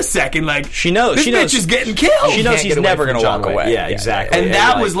 wait a second, like, she knows this bitch is getting killed. She knows he's never going to walk away. Yeah, exactly. And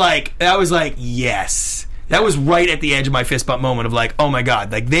that was like, yes. That was right at the edge of my fist bump moment of like, oh my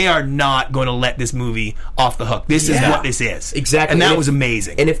god, like they are not going to let this movie off the hook. This is what this is. Exactly. And that was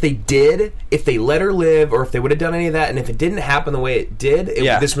amazing. And if they let her live, or if they would have done any of that, and if it didn't happen the way it did,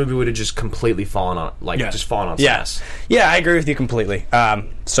 this movie would have just completely fallen on its ass. Yeah, I agree with you completely.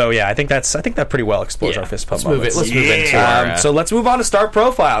 So I think that pretty well explores our fist pump moments. Let's move into our, so let's move on to star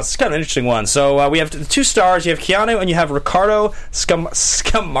profiles. It's kind of an interesting one. So we have 2 stars. You have Keanu and you have Riccardo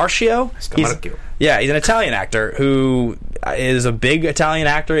Scamarcio. He's an Italian actor who is a big Italian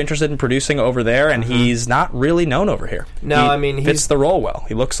actor interested in producing over there, and he's not really known over here. No, he fits the role well.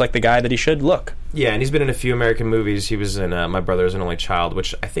 He looks like the guy that he should look. Yeah, and he's been in a few American movies. He was in My Brother is an Only Child,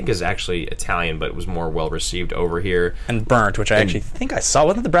 which I think is actually Italian, but was more well-received over here. And Burnt, which I actually think I saw.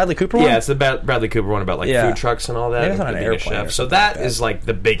 Wasn't it the Bradley Cooper one? Yeah, it's the Bradley Cooper one about food trucks and all that. Maybe it's on an airplane. So that is like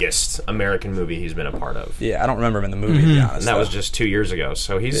the biggest American movie he's been a part of. Yeah, I don't remember him in the movie, to be honest. And that was just 2 years ago,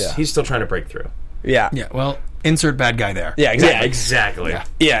 so he's still trying to break through. Yeah. Yeah, well, insert bad guy there. Yeah, exactly. Yeah, exactly.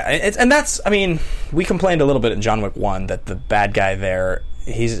 Yeah, and that's, we complained a little bit in John Wick 1 that the bad guy there,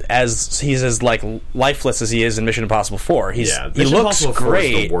 he's as like lifeless as he is in Mission Impossible 4. He looks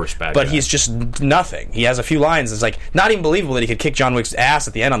great, the worst bad but guy. he's just nothing. He has a few lines. It's like not even believable that he could kick John Wick's ass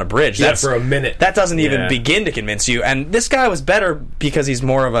at the end on a bridge. That's for a minute. That doesn't even begin to convince you. And this guy was better because he's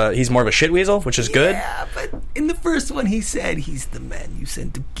more of a shitweasel, which is good. Yeah, but in the first one, he said he's the man you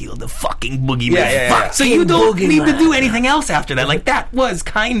sent to kill the fucking boogeyman. Yeah. So you don't need to do anything else after that. Like that was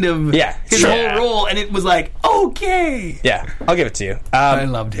kind of his whole role, and it was like okay. Yeah, I'll give it to you. I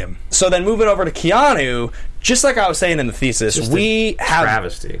loved him. So then moving over to Keanu, just like I was saying in the thesis, we have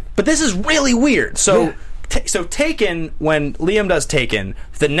travesty. But this is really weird. So so Taken, when Liam does Taken,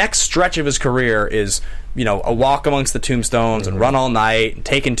 the next stretch of his career is, A Walk Amongst the Tombstones and Run All Night and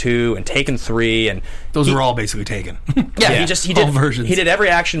Taken 2 and Taken 3 and those were all basically Taken. he did all versions. He did every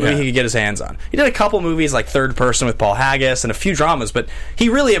action movie he could get his hands on. He did a couple movies like Third Person with Paul Haggis and a few dramas, but he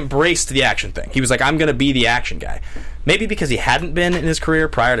really embraced the action thing. He was like, I'm going to be the action guy. Maybe because he hadn't been in his career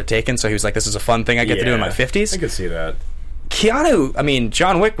prior to Taken, so he was like, this is a fun thing I get to do in my 50s. I could see that. Keanu,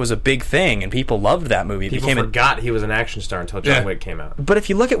 John Wick was a big thing, and people loved that movie. People forgot he was an action star until John Wick came out. But if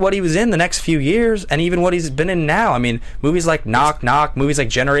you look at what he was in the next few years, and even what he's been in now, movies like Knock Knock, movies like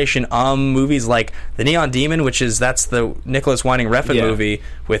Generation movies like The Neon Demon, that's the Nicholas Winding Refn movie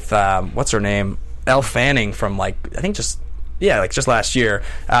with, what's her name? Elle Fanning from, just last year.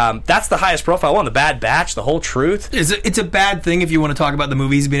 That's the highest profile one. The Bad Batch, The Whole Truth. It's a bad thing if you want to talk about the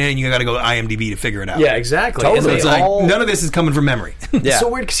movies he's been in, and you got to go to IMDb to figure it out. Yeah, exactly. Totally. It's like, none of this is coming from memory. It's so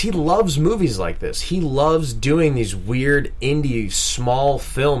weird because he loves movies like this. He loves doing these weird indie small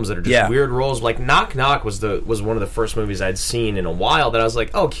films that are just weird roles. Like Knock Knock was one of the first movies I'd seen in a while that I was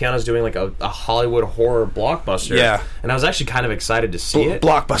like, oh, Keanu's doing like a Hollywood horror blockbuster. Yeah. And I was actually kind of excited to see it.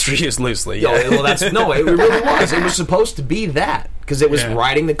 Blockbuster used loosely. Yeah. It really was. It was supposed to be that because it was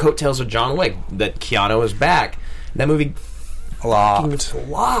riding the coattails of John Wick that Keanu was back. That movie flopped.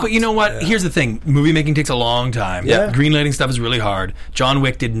 But you know what? Here's the thing. Movie making takes a long time. Yeah. Greenlighting stuff is really hard. John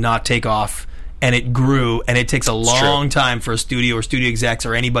Wick did not take off, and it grew, and it takes a long time for a studio or studio execs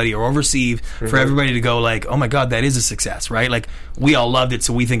or anybody or overseas for everybody to go like, oh my god, that is a success, right? Like, we all loved it,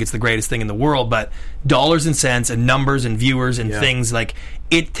 so we think it's the greatest thing in the world, but dollars and cents and numbers and viewers and things, like,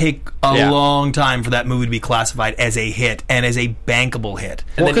 it take a long time for that movie to be classified as a hit and as a bankable hit.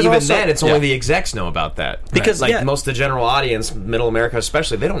 And then even then, it's only the execs know about that. Because most of the general audience, middle America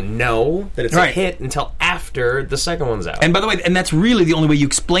especially, they don't know that it's a hit until after the second one's out. And by the way, and that's really the only way you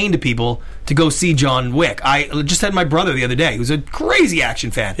explain to people to go see John Wick. I just had my brother the other day, who's a crazy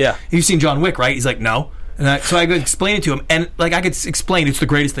action fan. Yeah. You've seen John Wick, right? He's like, no. And so I could explain it to him, and I could explain it's the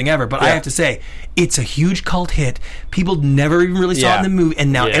greatest thing ever, but I have to say, it's a huge cult hit. People never even really saw it in the movie,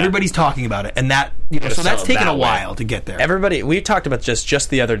 and now everybody's talking about it, and that, so that's taken a while to get there. We talked about just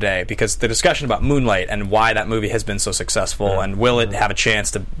the other day, because the discussion about Moonlight and why that movie has been so successful, and will it have a chance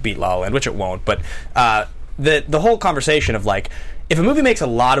to beat La La Land, which it won't, but the whole conversation of like, if a movie makes a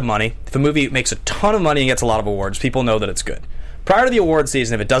lot of money, if a movie makes a ton of money and gets a lot of awards, people know that it's good. Prior to the award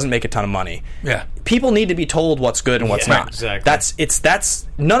season, if it doesn't make a ton of money, people need to be told what's good and what's not. Exactly. That's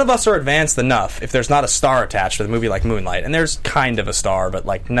none of us are advanced enough if there's not a star attached to the movie like Moonlight, and there's kind of a star, but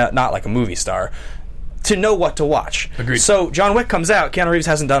like not like a movie star, to know what to watch. Agreed. So John Wick comes out. Keanu Reeves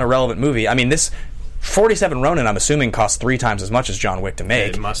hasn't done a relevant movie. This 47 Ronin, I'm assuming, cost 3 times as much as John Wick to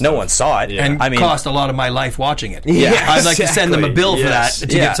make. No one saw it. And cost a lot of my life watching it. Yeah, I'd like to send them a bill for that to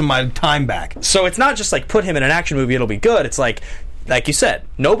get some of my time back. So it's not just like put him in an action movie, it'll be good. It's like you said,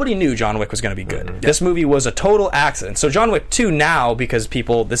 nobody knew John Wick was going to be good. This movie was a total accident. So John Wick 2 now, because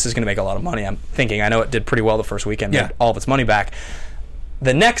this is going to make a lot of money, I'm thinking, I know it did pretty well the first weekend, made all of its money back.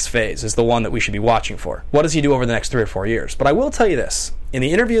 The next phase is the one that we should be watching for. What does he do over the next 3 or 4 years? But I will tell you this. In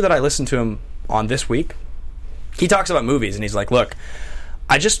the interview that I listened to him on this week, he talks about movies, and he's like, look,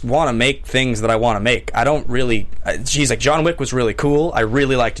 I just want to make things that I want to make. I don't really... He's like, John Wick was really cool. I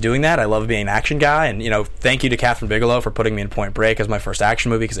really liked doing that. I love being an action guy. And, thank you to Catherine Bigelow for putting me in Point Break as my first action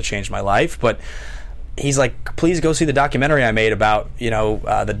movie because it changed my life. But he's like, please go see the documentary I made about,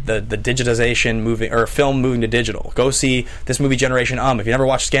 the digitization moving, or film moving to digital. Go see this movie Generation If you never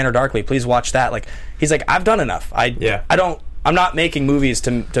watched Scanner Darkly, please watch that. Like, he's like, I've done enough. I'm not making movies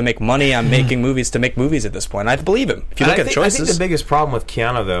to make money. I'm making movies to make movies at this point. I believe him. If you look at the choices, I think the biggest problem with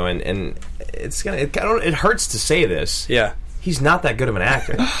Keanu, though, and it hurts to say this. Yeah, he's not that good of an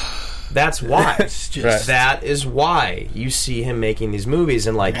actor. That's why. Right. That is why you see him making these movies,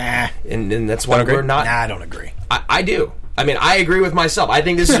 and and that's why we're not. I don't agree. I do. I mean, I agree with myself. I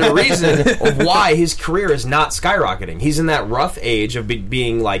think this is a reason of why his career is not skyrocketing. He's in that rough age of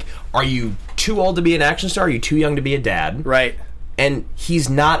being like, are you too old to be an action star? Are you too young to be a dad? Right. And he's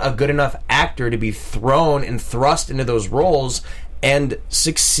not a good enough actor to be thrown and thrust into those roles and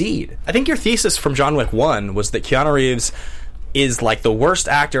succeed. I think your thesis from John Wick 1 was that Keanu Reeves is like the worst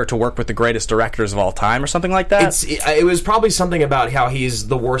actor to work with the greatest directors of all time, or something like that. It was probably something about how he's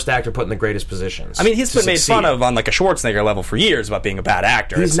the worst actor put in the greatest positions. I mean, he's been made fun of on like a Schwarzenegger level for years about being a bad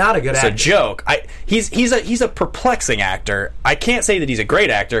actor. He's not a good actor. It's a joke. He's a perplexing actor. I can't say that he's a great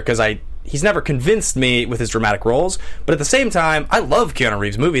actor because he's never convinced me with his dramatic roles, but at the same time, I love Keanu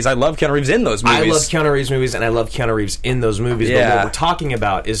Reeves movies. I love Keanu Reeves in those movies. I love Keanu Reeves movies, and I love Keanu Reeves in those movies. Yeah. But what we're talking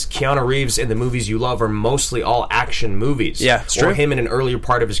about is Keanu Reeves in the movies you love are mostly all action movies. Yeah, it's true. Or him in an earlier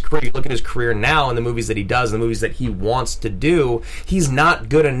part of his career. You look at his career now and the movies that he does, and the movies that he wants to do, he's not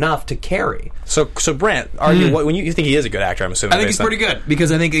good enough to carry. So Brant, argue when you think he is a good actor, I'm assuming. I think he's pretty good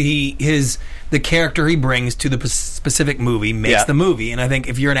because I think the character he brings to the specific movie makes the movie, and I think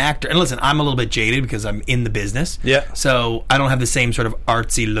if you're an actor, and listen, I'm a little bit jaded because I'm in the business, so I don't have the same sort of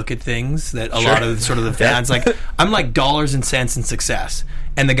artsy look at things that a lot of sort of the fans like. I'm like dollars and cents and success,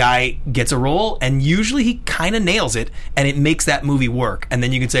 and the guy gets a role, and usually he kind of nails it, and it makes that movie work. And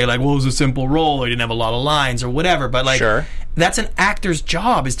then you can say like, well, it was a simple role, or he didn't have a lot of lines, or whatever, but like. Sure. That's an actor's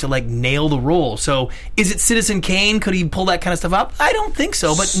job, is to like nail the role. So, is it Citizen Kane? Could he pull that kind of stuff up? I don't think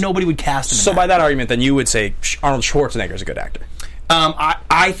so, but nobody would cast him. So, by that argument, then you would say Arnold Schwarzenegger is a good actor.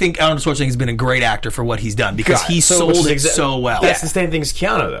 I think Arnold Schwarzenegger has been a great actor for what he's done because he sold it so well. That's the same thing as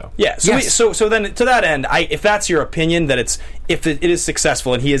Keanu, though. Yeah. So then to that end, if that's your opinion that if it is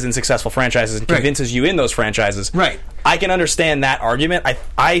successful and he is in successful franchises and convinces you in those franchises, right? I can understand that argument.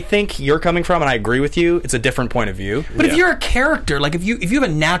 I think you're coming from, and I agree with you. It's a different point of view. But if you're a character, like if you have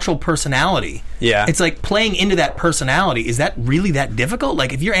a natural personality, it's like playing into that personality. Is that really that difficult?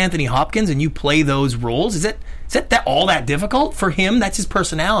 Like if you're Anthony Hopkins and you play those roles, is that all that difficult for him? That's his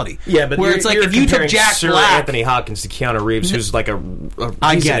personality. Yeah, but where it's like if you took Jack Black, Anthony Hopkins to Keanu Reeves, who's like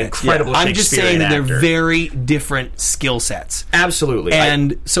I get it. Incredible. I'm just saying that they're very different skill sets. Absolutely,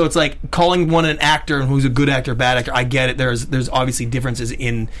 and so it's like calling one an actor and who's a good actor, bad actor. I get it. There's obviously differences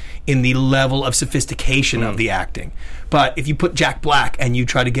in the level of sophistication of the acting. But if you put Jack Black and you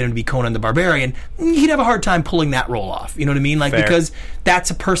try to get him to be Conan the Barbarian, he'd have a hard time pulling that role off. You know what I mean? Like because that's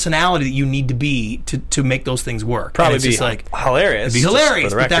a personality that you need to be to make those things work. Probably be like hilarious. It'd be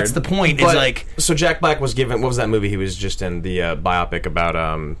hilarious, but that's the point. It's like so Jack Black was given what was that movie he was just in, the biopic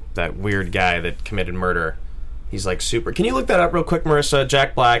about that weird guy that committed murder. He's like super. Can you look that up real quick, Marissa?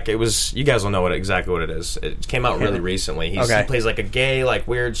 Jack Black. It was. You guys will know exactly what it is. It came out really recently. He plays like a gay, like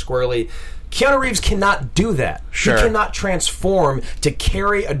weird, squirrely. Keanu Reeves cannot do that. Sure. He cannot transform to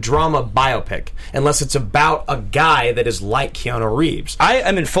carry a drama biopic unless it's about a guy that is like Keanu Reeves. I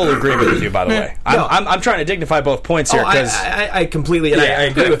am in full agreement with you, by the way. I'm trying to dignify both points here because I completely I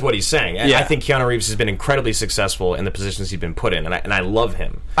agree with what he's saying. I think Keanu Reeves has been incredibly successful in the positions he's been put in, and I love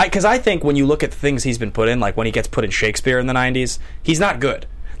him. Because I think when you look at the things he's been put in, like when he gets put in Shakespeare in the 90s, he's not good.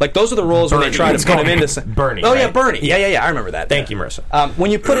 Like, those are the roles where they try to put him into... Bernie, Oh, right? yeah, Bernie. Yeah, I remember that. Thank you, Marissa.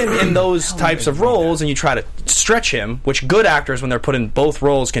 When you put him in those types of roles and you try to stretch him, which good actors, when they're put in both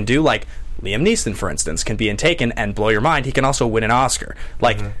roles, can do, like Liam Neeson, for instance, can be in Taken and blow your mind. He can also win an Oscar.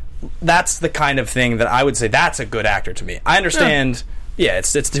 Like, that's the kind of thing that I would say that's a good actor to me. I understand... Yeah,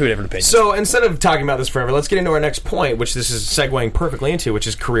 it's two different opinions. So instead of talking about this forever, let's get into our next point, which this is segueing perfectly into, which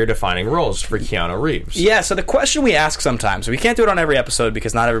is career-defining roles for Keanu Reeves. Yeah, so the question we ask sometimes, we can't do it on every episode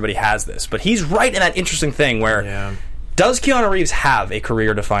because not everybody has this, but he's right in that interesting thing where does Keanu Reeves have a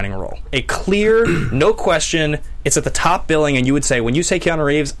career-defining role? A clear, no question, it's at the top billing, and you would say, when you say Keanu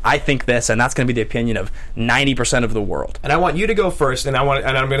Reeves, I think this, and that's going to be the opinion of 90% of the world. And I want you to go first, and I'm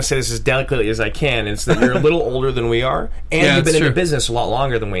going to say this as delicately as I can. It's that you're a little older than we are, and you've been in the business a lot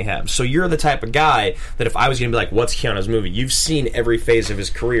longer than we have. So you're the type of guy that if I was going to be like, what's Keanu's movie? You've seen every phase of his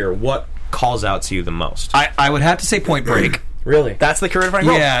career. What calls out to you the most? I would have to say Point Break. Really? That's the career-defining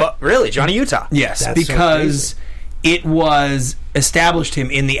role? Yeah. But really, Johnny Utah. Yes, That's because it was established him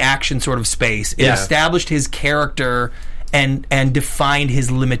in the action sort of space. It established his character and defined his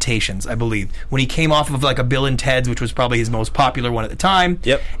limitations, I believe. When he came off of like a Bill and Ted's, which was probably his most popular one at the time,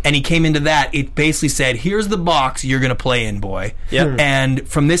 and he came into that, it basically said, here's the box you're going to play in, boy. And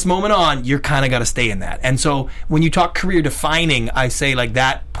from this moment on, you're kind of got to stay in that. And so when you talk career defining, I say like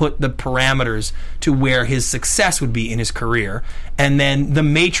that put the parameters to where his success would be in his career. And then The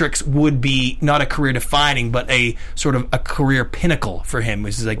Matrix would be not a career defining, but a sort of a career pinnacle for him,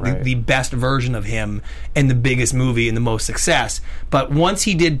 which is like the best version of him and the biggest movie and the most success. But once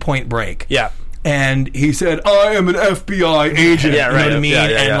he did Point Break, and he said, I am an FBI agent, you know what I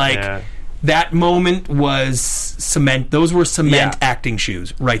mean? That moment was cement. Those were cement acting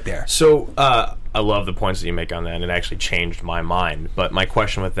shoes right there. So I love the points that you make on that, and it actually changed my mind. But my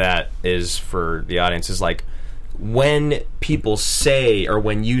question with that is for the audience is like, when people say, or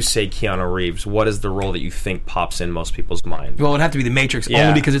when you say Keanu Reeves, what is the role that you think pops in most people's mind? Well, it would have to be The Matrix,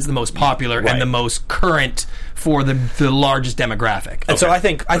 only because it's the most popular and the most current for the largest demographic. And so I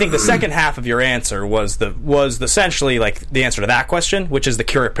think the second half of your answer was essentially like the answer to that question, which is the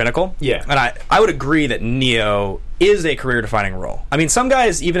career pinnacle. Yeah. And I would agree that Neo is a career-defining role. I mean, some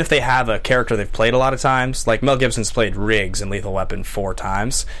guys, even if they have a character they've played a lot of times, like Mel Gibson's played Riggs in Lethal Weapon 4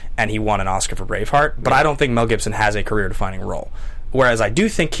 times, and he won an Oscar for Braveheart, but I don't think Mel Gibson has a career-defining role. Whereas I do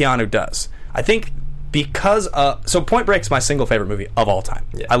think Keanu does. I think because... so Point Break's my single favorite movie of all time.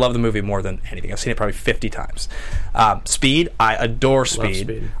 Yeah. I love the movie more than anything. I've seen it probably 50 times. Speed, I adore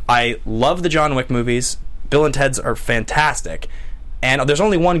Speed. I love the John Wick movies. Bill and Ted's are fantastic. And there's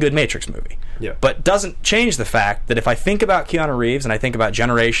only one good Matrix movie. Yeah. But doesn't change the fact that if I think about Keanu Reeves and I think about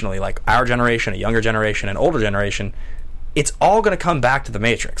generationally, like our generation, a younger generation, an older generation, it's all going to come back to The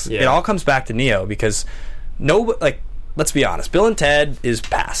Matrix. Yeah. It all comes back to Neo because let's be honest, Bill and Ted is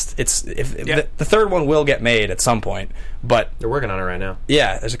past. The third one will get made at some point, but they're working on it right now.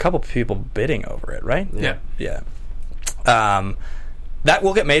 Yeah, there's a couple people bidding over it, right? Yeah. That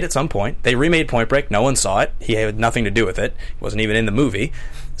will get made at some point. They remade Point Break. No one saw it. He had nothing to do with it. He wasn't even in the movie.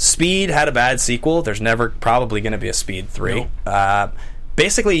 Speed had a bad sequel. There's never probably going to be a Speed 3. Nope.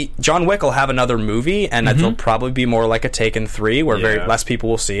 Basically, John Wick will have another movie, and it'll probably be more like a Taken 3, where very less people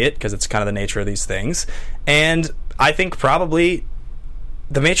will see it, because it's kind of the nature of these things. And I think probably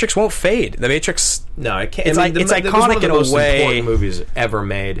The Matrix won't fade. The Matrix... No, it can't. It's iconic in a way. Most important movies ever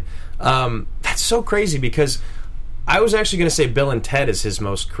made. That's so crazy, because... I was actually going to say Bill and Ted is his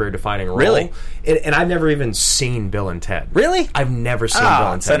most career-defining role. Really? And I've never even seen Bill and Ted. Really? I've never seen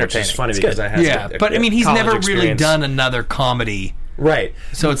Bill and Ted, which is funny because I had but I mean, he's never really done another comedy. Right.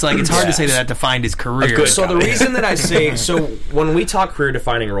 So it's like, it's hard to say that defined his career. So the reason that I say, so when we talk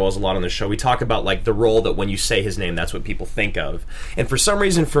career-defining roles a lot on the show, we talk about like the role that when you say his name, that's what people think of. And for some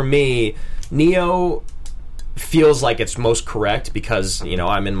reason, for me, Neo... feels like it's most correct because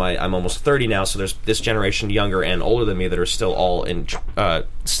I'm almost 30 now, so there's this generation younger and older than me that are still all in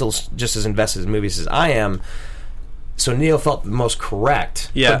still just as invested in movies as I am. So Neo felt the most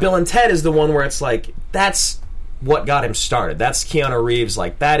correct. Yeah. But Bill and Ted is the one where it's like that's what got him started. That's Keanu Reeves.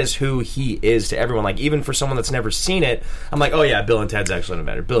 Like that is who he is to everyone. Like even for someone that's never seen it, I'm like, oh yeah, Bill and Ted's excellent and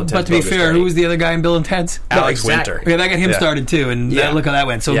better. Bill and Ted's. But to be fair, who was the other guy in Bill and Ted's? Alex Winter. Yeah, that got him started too, and look how that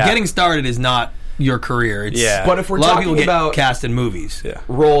went. So getting started is not your career. But if we're talking about cast in movies,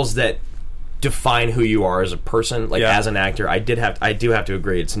 roles that define who you are as a person, like as an actor, I do have to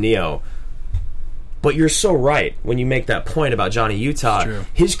agree it's Neo. But you're so right when you make that point about Johnny Utah.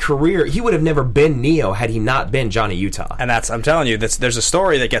 His career, he would have never been Neo had he not been Johnny Utah. And I'm telling you, there's a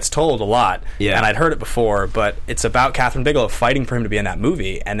story that gets told a lot, and I'd heard it before, but it's about Catherine Bigelow fighting for him to be in that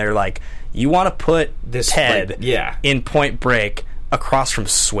movie, and they're like, you want to put this Ted in Point Break across from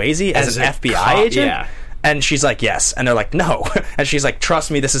Swayze as an FBI agent? Yeah. And she's like, yes. And they're like, no. And she's like,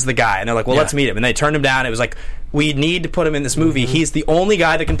 trust me, this is the guy. And they're like, well, let's meet him. And they turned him down. It was like, we need to put him in this movie. He's the only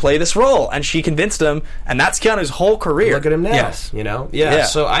guy that can play this role. And she convinced him, and that's Keanu's whole career. Look at him now. Yes. Yeah.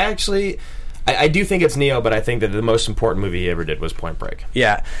 So I actually... I do think it's Neo, but I think that the most important movie he ever did was Point Break.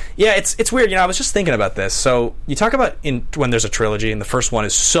 Yeah, it's weird. I was just thinking about this. So you talk about when there's a trilogy, and the first one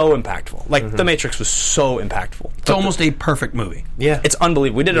is so impactful. Like The Matrix was so impactful. It's almost a perfect movie. Yeah, it's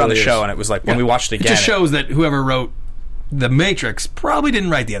unbelievable. We did it on the show, and it was like when we watched it again, it just shows that whoever wrote The Matrix probably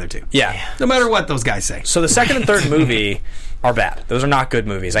didn't write the other two. Yeah. No matter what those guys say. So the second and third movie are bad. Those are not good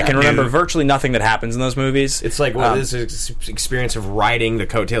movies. I can remember virtually nothing that happens in those movies. It's like this experience of riding the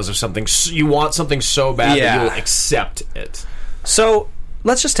coattails of something. You want something so bad that you'll accept it. So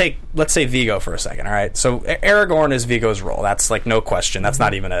let's say Vigo for a second, all right? So Aragorn is Vigo's role. That's like no question. That's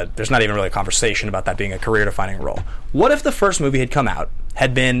not even there's not even really a conversation about that being a career-defining role. What if the first movie had come out,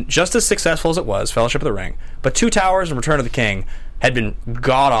 had been just as successful as it was, Fellowship of the Ring, but Two Towers and Return of the King had been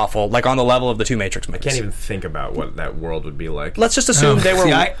god-awful, like on the level of the two Matrix movies? I can't even think about what that world would be like. Let's just assume they were...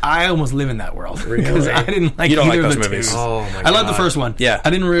 See, I almost live in that world. Because I didn't like You don't either like of those the movies. two. Oh, my I God. loved the first one. Yeah.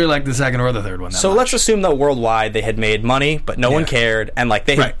 I didn't really like the second or the third one that So much. let's assume that worldwide they had made money, but no one cared, and like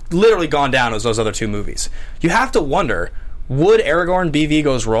they had literally gone down as those other two movies. You have to wonder, would Aragorn be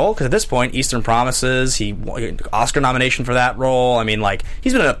Vigo's role? Because at this point, Eastern Promises, he Oscar nomination for that role. I mean, like,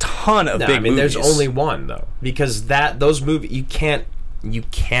 he's been in a ton of big movies. There's only one, though. Because those movies, you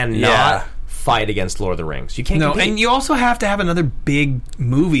cannot fight against Lord of the Rings. You can't compete. And you also have to have another big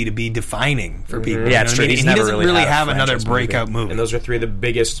movie to be defining for people. Yeah, it's true. He never doesn't really have had a another franchise breakout movie. And those are three of the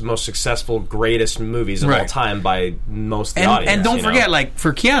biggest, most successful, greatest movies of all time by most of the audience. And don't forget, like,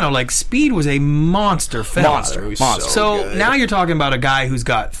 for Keanu, like, Speed was a monster film. Monster. So now you're talking about a guy who's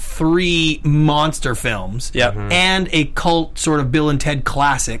got 3 monster films and a cult sort of Bill and Ted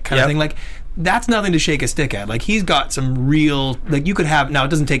classic kind of thing. Like, that's nothing to shake a stick at. Like, he's got some real... Like, you could have... Now, it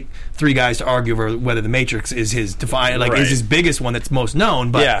doesn't take 3 guys to argue over whether The Matrix is his is his biggest one that's most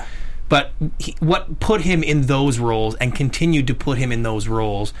known, but... But what put him in those roles and continued to put him in those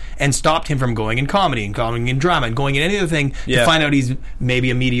roles and stopped him from going in comedy and going in drama and going in any other thing to find out he's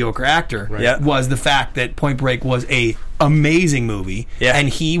maybe a mediocre actor was the fact that Point Break was a amazing movie and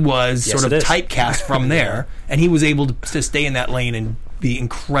he was sort of typecast from there and he was able to stay in that lane and be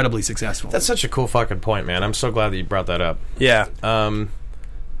incredibly successful. That's such a cool fucking point, man. I'm so glad that you brought that up. Yeah.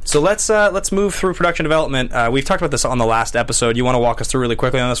 So let's move through production development. We've talked about this on the last episode. You want to walk us through really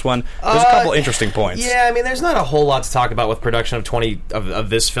quickly on this one? There's a couple interesting points. Yeah, I mean, there's not a whole lot to talk about with production of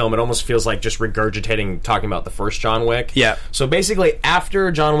this film. It almost feels like just regurgitating talking about the first John Wick. Yeah. So basically,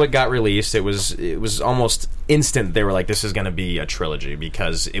 after John Wick got released, it was almost instant. They were like, this is going to be a trilogy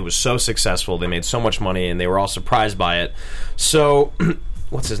because it was so successful. They made so much money, and they were all surprised by it. So,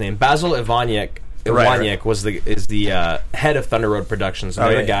 what's his name? Basil Iwaniak is the head of Thunder Road Productions. And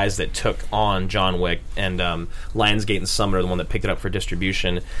they're the guys that took on John Wick, and Lionsgate and Summit are the one that picked it up for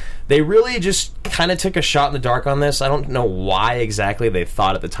distribution. They really just kind of took a shot in the dark on this. I don't know why exactly they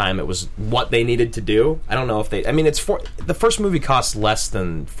thought at the time it was what they needed to do. I don't know if they... I mean, the first movie cost less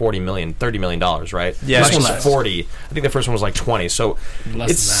than $30 million, right? Yeah, this was 40. I think the first one was like 20. So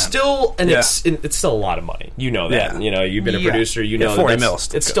it's still... And it's still a lot of money. You know that. Yeah. You know, you've been a producer. You know 40 that mil.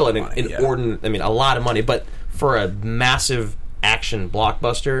 It's still an inordinate... I mean, a lot of money. But for a massive action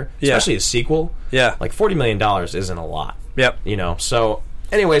blockbuster, especially a sequel, like $40 million isn't a lot. Yep. You know, so...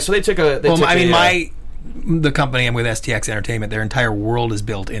 Anyway, so the company I'm with, STX Entertainment, their entire world is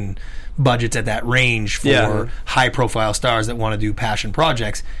built in budgets at that range for high-profile stars that want to do passion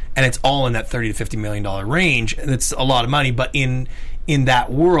projects, and it's all in that $30 to $50 million range. And it's a lot of money, but in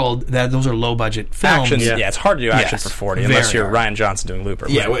that world, those are low-budget films. Action, it's hard to do action for 40 unless you're Rian Johnson doing Looper.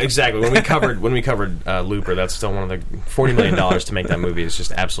 Yeah, well, exactly. When we covered Looper, that's still one of the $40 million to make that movie is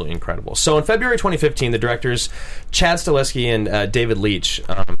just absolutely incredible. So in February 2015, the directors Chad Stahelski and David Leitch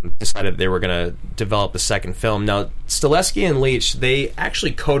decided they were going to develop the second film. Now, Stahelski and Leitch, they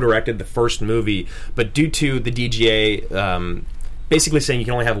actually co-directed the first movie, but due to the DGA basically saying you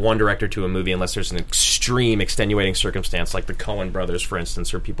can only have one director to a movie unless there's an extreme extenuating circumstance, like the Coen brothers, for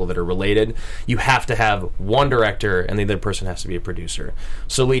instance, or people that are related. You have to have one director, and the other person has to be a producer.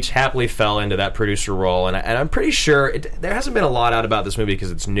 So Leitch happily fell into that producer role, and I'm pretty sure there hasn't been a lot out about this movie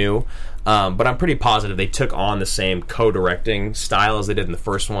because it's new, but I'm pretty positive they took on the same co-directing style as they did in the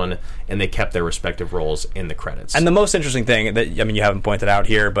first one, and they kept their respective roles in the credits. And the most interesting thing that, I mean, you haven't pointed out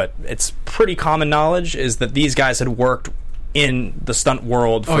here, but it's pretty common knowledge, is that these guys had worked in the stunt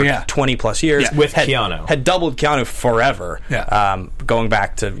world for 20 plus years with Keanu. Had doubled Keanu forever, going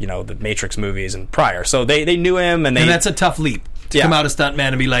back to the Matrix movies and prior. So they knew him, and that's a tough leap. To come out a stuntman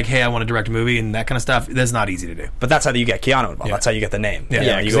and be like, hey, I want to direct a movie and that kind of stuff, that's not easy to do. But that's how you get Keanu involved. That's how you get the name.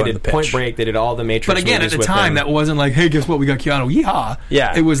 You go to the pitch. Point Break, they did all the Matrix movies. But again, at the time, that wasn't like, hey, guess what, we got Keanu, yeehaw.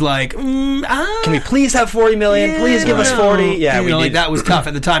 Yeah. It was like, can we please have $40 million? Please give us 40. Yeah, like that was tough.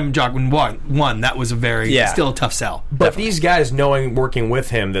 At the time Joaquin won, that was still a tough sell. But these guys, working with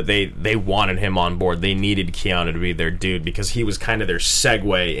him, that they wanted him on board. They needed Keanu to be their dude because he was kind of their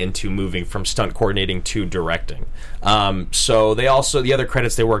segue into moving from stunt coordinating to directing. So they also, the other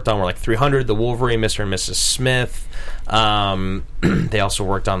credits they worked on were like 300, The Wolverine, Mr. and Mrs. Smith. They also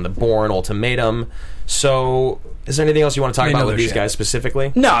worked on The Bourne Ultimatum. So, is there anything else you want to talk about with these guys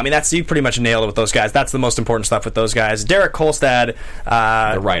specifically? No, I mean, you pretty much nailed it with those guys. That's the most important stuff with those guys. Derek Kolstad,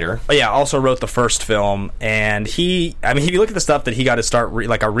 the writer, also wrote the first film, and if you look at the stuff that he got to start,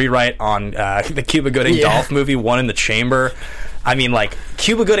 like a rewrite on the Cuba Gooding Dolph movie, One in the Chamber. I mean, like,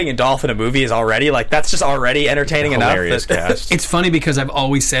 Cuba Gooding and Dolph in a movie is already, like, that's just already entertaining enough. Hilarious cast. It's funny because I've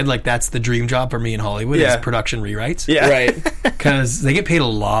always said, like, that's the dream job for me in Hollywood is production rewrites. Yeah. Right. Because they get paid a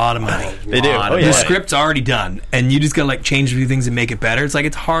lot of money. They do. The script's already done, and you just gotta, like, change a few things and make it better. It's like,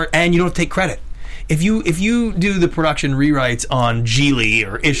 it's hard, and you don't take credit. If you do the production rewrites on Geely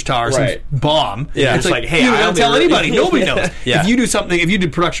or Ishtar or some bomb, it's like, hey, I don't tell anybody. Nobody knows. If you do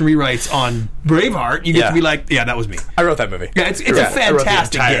production rewrites on Braveheart, you get to be like, yeah, that was me. I wrote that movie. Yeah, it's a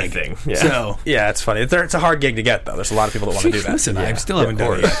fantastic gig. Thing. Yeah. So it's funny. It's a hard gig to get, though. There's a lot of people that want to do that. Listen, I still haven't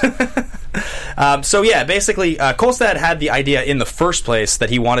done it. Basically, Kolstad had the idea in the first place that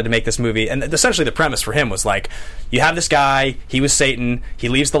he wanted to make this movie, and essentially the premise for him was like, you have this guy, he was Satan, he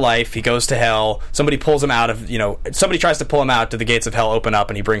leaves the life, he goes to hell, somebody pulls him out of, somebody tries to pull him out, the gates of hell open up,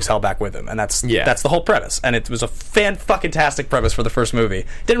 and he brings hell back with him, and that's the whole premise, and it was a fan-fucking-tastic premise for the first movie.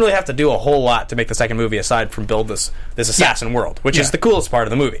 Didn't really have to do a whole lot to make the second movie aside from build this assassin world, which is the coolest part of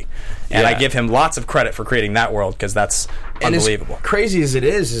the movie, and I give him lots of credit for creating that world, because that's unbelievable. As crazy as it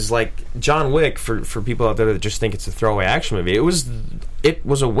is like John Wick, for people out there that just think it's a throwaway action movie, it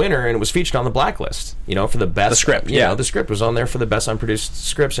was a winner, and it was featured on the Blacklist, for the best. The script, the script was on there for the best unproduced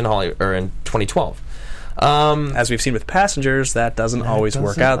scripts in in 2012. As we've seen with Passengers, that doesn't always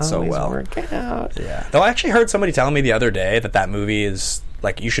work out so well. Yeah. Though I actually heard somebody telling me the other day that movie is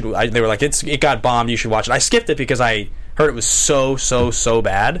like, you should. They were like, it got bombed. You should watch it. I skipped it because I heard it was so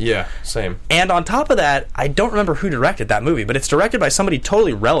bad. Yeah, same. And on top of that, I don't remember who directed that movie, but it's directed by somebody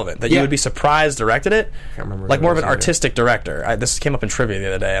totally relevant that you would be surprised directed it. I can't remember. Like more of an artistic director. This came up in trivia the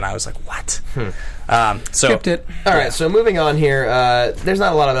other day, and I was like, what? Skipped it. All right, so moving on here. There's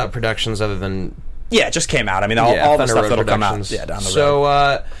not a lot about productions other than. Yeah, it just came out. I mean, all the stuff that'll come out down the road.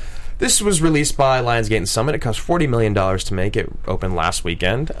 So, this was released by Lionsgate and Summit. It cost $40 million to make. It opened last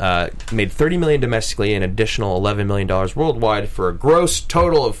weekend. Made $30 million domestically and additional $11 million worldwide for a gross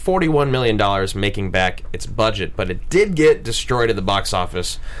total of $41 million, making back its budget. But it did get destroyed at the box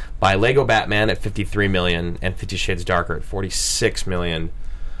office by Lego Batman at $53 million and 50 Shades Darker at $46 million.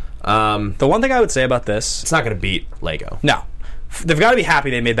 The one thing I would say about this... It's not going to beat Lego. No. They've got to be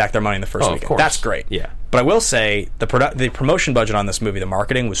happy they made back their money in the first weekend. Of course. That's great. Yeah. But I will say, the promotion budget on this movie, the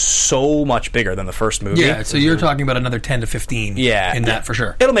marketing, was so much bigger than the first movie. Yeah, so you're talking about another 10 to 15 in that for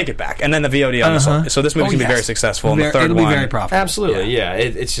sure. It'll make it back. And then the VOD on this. So this movie's going to be very successful. And the third one... It'll be very profitable. Absolutely, yeah.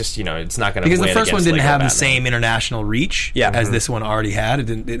 It's just, it's not going to because the first one didn't Lego have Batman. the same international reach as this one already had.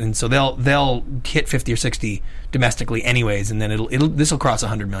 And so they'll hit 50 or 60 domestically anyways, and then this will cross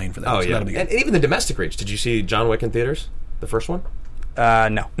 100 million for them. Oh, so yeah. That'll be good. And even the domestic reach. Did you see John Wick in theaters? The first one?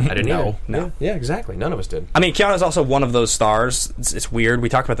 No. I didn't either. No. Yeah, exactly. None of us did. I mean, Keanu's also one of those stars. It's weird. We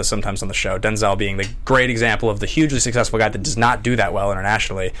talk about this sometimes on the show. Denzel being the great example of the hugely successful guy that does not do that well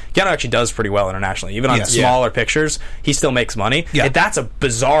internationally. Keanu actually does pretty well internationally. Even on smaller pictures, he still makes money. Yeah. That's a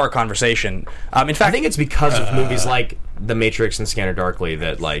bizarre conversation. In fact, I think it's because of movies like The Matrix and Scanner Darkly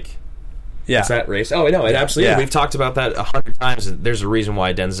that, like... Yeah. Is that race? Oh, no, it absolutely is. We've talked about that 100 times. There's a reason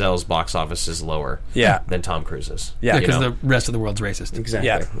why Denzel's box office is lower than Tom Cruise's. Yeah, because the rest of the world's racist. Exactly.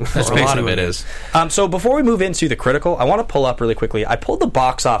 Yeah. That's a lot of it is. So before we move into the critical, I want to pull up really quickly. I pulled the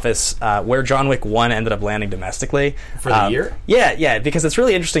box office where John Wick 1 ended up landing domestically. For the year? Yeah, because it's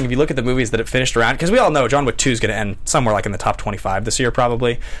really interesting if you look at the movies that it finished around. Because we all know John Wick 2 is going to end somewhere like in the top 25 this year,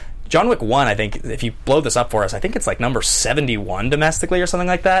 probably. John Wick 1, I think, if you blow this up for us, I think it's like number 71 domestically or something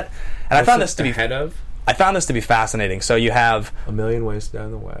like that. And I found this to be ahead of? I found this to be fascinating. So you have A Million Ways to Die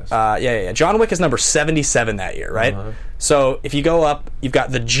in the West. Yeah. John Wick is number 77 that year, right? So if you go up, you've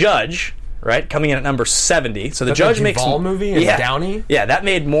got The Judge, right, coming in at number 70. So The Judge makes Duvall movie and Downey. Yeah, that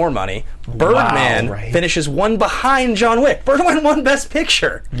made more money. Birdman finishes one behind John Wick. Birdman won Best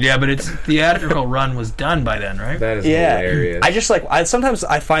Picture. Yeah, but its theatrical run was done by then, right? That is hilarious. I just sometimes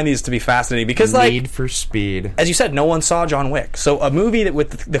I find these to be fascinating because Need for Speed. As you said, no one saw John Wick. So a movie that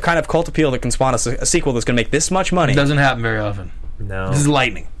with the kind of cult appeal that can spawn a sequel that's going to make this much money. It doesn't happen very often. No. This is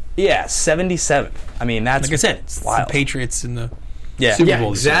lightning. Yeah, 77. I mean, that's like I said, it's wild. The Patriots in the Super Yeah, Bowl.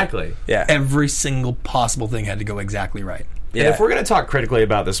 exactly. Yeah. Every single possible thing had to go exactly right. Yeah. And if we're going to talk critically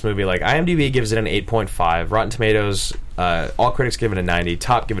about this movie, like IMDb gives it an 8.5, Rotten Tomatoes, all critics give it a 90,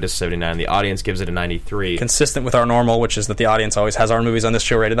 Top give it a 79, the audience gives it a 93. Consistent with our normal, which is that the audience always has our movies on this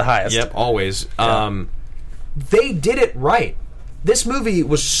show rated the highest. Yep, always. They did it right this movie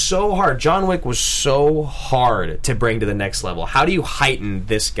was so hard. John Wick was so hard to bring to the next level. How do you heighten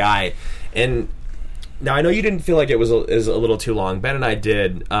this guy? And now I know you didn't feel like it was a little too long. Ben and I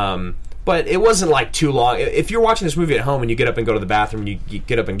did. But it wasn't like too long. If you're watching this movie at home and you get up and go to the bathroom and you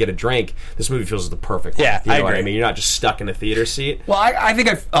get up and get a drink, this movie feels the perfect one. Yeah, you know I agree. what I mean? You're not just stuck in a theater seat. Well, I think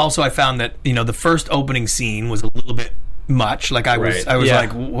I found that the first opening scene was a little bit much. Like I was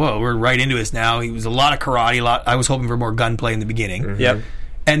like, whoa, we're right into this now. He was a lot of karate. I was hoping for more gunplay in the beginning. Mm-hmm. Yep.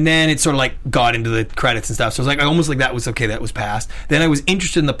 And then it sort of like got into the credits and stuff. So it was like almost like that was okay. That was passed. Then I was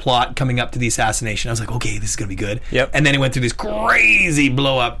interested in the plot coming up to the assassination. I was like, okay, this is gonna be good. Yep. And then it went through this crazy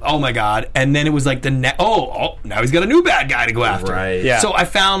blow up. Oh my god! And then it was like now he's got a new bad guy to go after. Right. Yeah. So I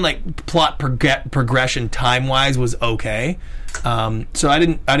found like plot progression time wise was okay. So I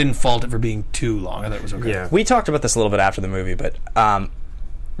didn't fault it for being too long. I thought it was okay. Yeah. We talked about this a little bit after the movie, but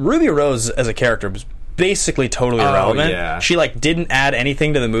Ruby Rose as a character was basically totally irrelevant. Yeah. She didn't add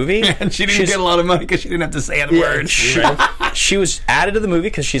anything to the movie. And she didn't get a lot of money because she didn't have to say the words. She was added to the movie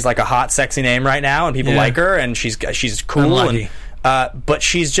because she's like a hot, sexy name right now, and people like her, and she's cool. Unlucky. But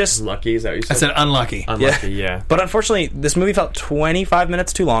she's just Lucky, is that what you said? I said unlucky. Unlucky, yeah. But unfortunately, this movie felt 25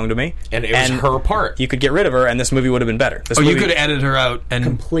 minutes too long to me, And it was her part. You could get rid of her, and this movie would have been better. This You movie, could have edited her out and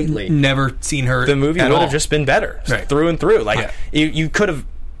Completely. never seen her. the movie at would all. have just been better Right. through and through. You could have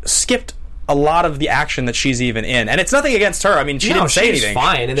skipped a lot of the action that she's even in, and it's nothing against her. I mean, she didn't say anything.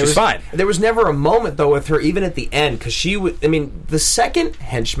 Fine, and she's fine. There was never a moment though with her, even at the end, because she was. I mean, the second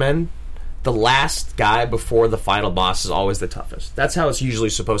henchman, the last guy before the final boss, is always the toughest. That's how it's usually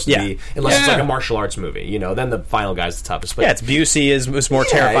supposed to be, unless it's Yeah. like a martial arts movie. Then the final guy's the toughest. But Yeah, it's Busey is more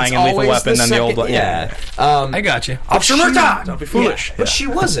terrifying it's in Lethal always Weapon than the old. second- Yeah, I got you. Officer she- Murtaugh, don't be foolish. Yeah, but she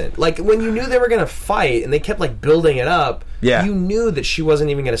wasn't. Like, when you knew they were going to fight and they kept building it up, Yeah. you knew that she wasn't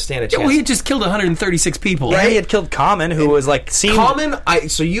even going to stand a chance. Well, he had just killed 136 people. Yeah, he had killed Common, who was seen. Common,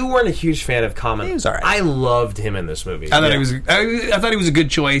 so you weren't a huge fan of Common. He was all right. I loved him in this movie. I thought he was. I thought he was a good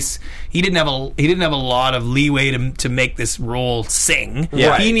choice. He didn't have a lot of leeway to make this role sing.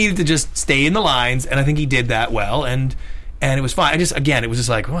 Yeah. He needed to just stay in the lines, and I think he did that well. And it was fine. It was just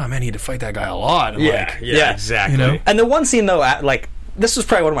like, oh man, he had to fight that guy a lot. And Yeah, exactly. And the one scene though, this was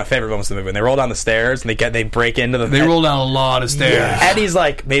probably one of my favorite moments of the movie. When they roll down the stairs and they break into the. They roll down a lot of stairs. Yeah. Eddie's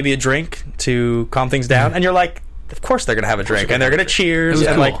like, maybe a drink to calm things down, and you're like, of course they're gonna have a drink, and they're gonna cheers, It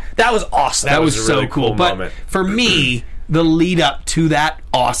was and cool. that was awesome. That was was a so really cool. cool But moment. for me, the lead up to that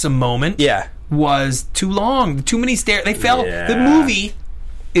awesome moment, Yeah. was too long. Too many stairs. They fell. Yeah. The movie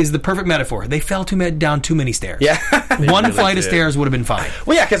is the perfect metaphor. They fell down too many stairs. Yeah. One really flight of did. stairs would have been fine.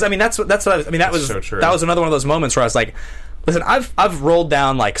 Well, yeah, because I mean that's what I was. I mean that was so true. that was another one of those moments where I was like, listen, I've rolled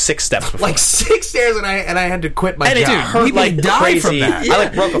down 6 steps before. 6 stairs, and I had to quit my and it job. hurt people like die crazy. from that. I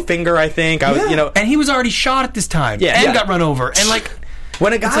broke a finger. I think I was, And he was already shot at this time. Yeah, and yeah. got run over. And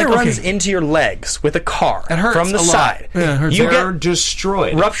when a guy like, runs okay. into your legs with a car It hurts from the a lot. side, Yeah, it hurts you a lot. They're get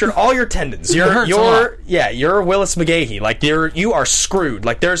destroyed. ruptured all your tendons. hurts a lot. You're Willis McGahee. You are screwed.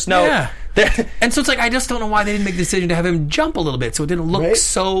 There's no. Yeah. there- And so it's I just don't know why they didn't make the decision to have him jump a little bit so it didn't look Right?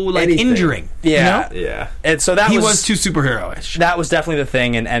 so Anything. injuring. yeah, Yeah. And so that He was was too superhero-ish. that was definitely the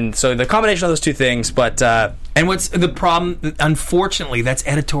thing, and so the combination of those two things, but And what's the problem? Unfortunately, that's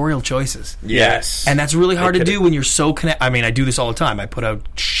editorial choices. Yes. And that's really hard to could've- do when you're so connected. I mean, I do this all the time. I put out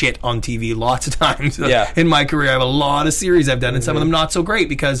shit on TV lots of times. Yeah. In my career, I have a lot of series I've done, and some of them not so great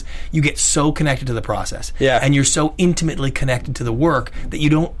because you get so connected to the process. Yeah. And you're so intimately connected to the work that you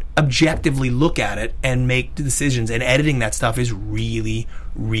don't objectively look at it and make the decisions. And editing that stuff is really,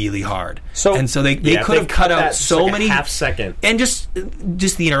 really hard. So- and so they Yeah, could have they cut cut out that so like a many half second. and just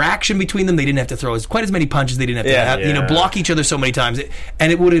the interaction between them. They didn't have to throw quite as many punches. They didn't have to Yeah. block each other so many times,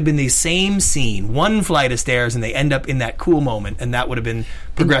 and it would have been the same scene, one flight of stairs, and they end up in that cool moment, and that would have been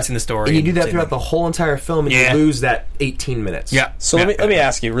progressing the story. And you do that same throughout thing. the whole entire film, and Yeah. you lose that 18 minutes. Yeah. So let me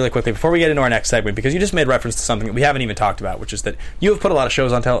ask you really quickly before we get into our next segment, because you just made reference to something that we haven't even talked about, which is that you have put a lot of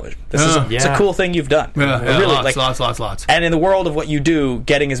shows on television. This is it's a Yeah. cool thing you've done. Yeah, Really, lots. And in the world of what you do,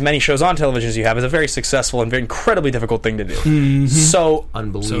 getting as many shows on television as you have is a very successful and very incredibly difficult thing to do. Mm-hmm. So,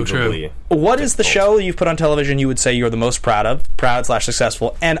 Unbelievably. what is the show you've put on television you would say you're the most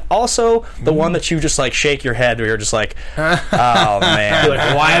proud/successful, and also the one that you just shake your head where you're just like, oh man, You're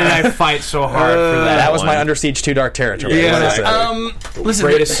like, why did I fight so hard for that? that was my one? Under Siege 2 Dark Territory. Yeah. What is it? Listen,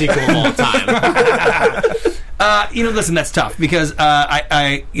 Greatest sequel of all time. listen, that's tough because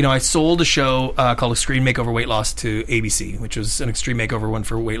I sold a show called Extreme Makeover Weight Loss to ABC, which was an extreme makeover one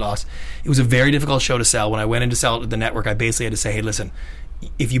for weight loss. It was a very difficult show to sell. When I went in to sell it to the network, I basically had to say, hey, listen,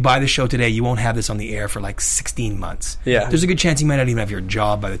 if you buy the show today, you won't have this on the air for 16 months. Yeah. There's a good chance you might not even have your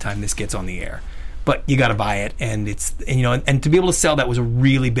job by the time this gets on the air. but you got to buy it, and and to be able to sell that was a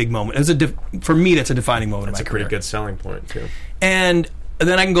really big moment. It was for me, that's a defining moment in my career. That's a pretty good selling point too. And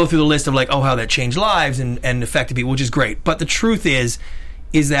then I can go through the list of like, how that changed lives and affected people, which is great. But the truth is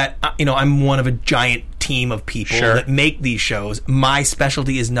that I'm one of a giant team of people that make these shows. My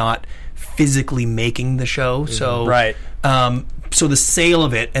specialty is not physically making the show, so right. So the sale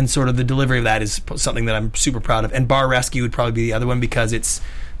of it and sort of the delivery of that is something that I'm super proud of. And Bar Rescue would probably be the other one because it's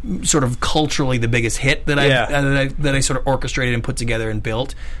sort of culturally the biggest hit that I sort of orchestrated and put together and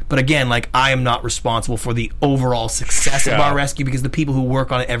built. But again, like, I am not responsible for the overall success of Bar Rescue, because the people who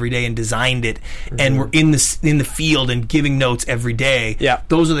work on it every day and designed it and were in the field and giving notes every day,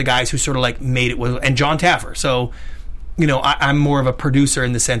 those are the guys who sort of like made it. And John Taffer. So, I'm more of a producer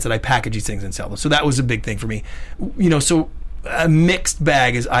in the sense that I package these things and sell them. So that was a big thing for me. So a mixed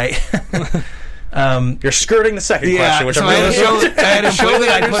bag is you're skirting the second question, which I had a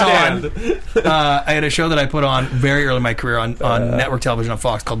show that I put on very early in my career on network television on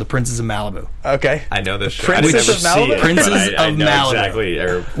Fox called The Princes of Malibu. Okay, I know this show. Princes of Malibu. Princes of Malibu, exactly,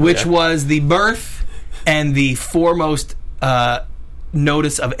 which was the birth and the foremost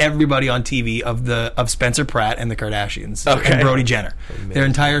notice of everybody on TV of Spencer Pratt and the Kardashians and Brody Jenner. Their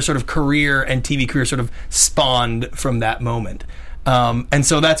entire sort of career and TV career sort of spawned from that moment. And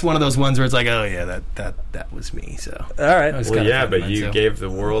so that's one of those ones where it's like, oh yeah, that was me. So all right, well, yeah, but you gave the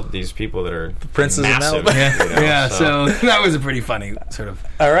world these people that are the Princes of Malibu. So that was a pretty funny sort of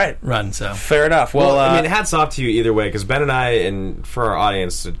run. So fair enough. Well, I mean, hats off to you either way, because Ben and I, and for our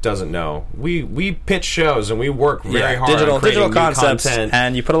audience that doesn't know, we pitch shows and we work very hard digital on creating concepts, content,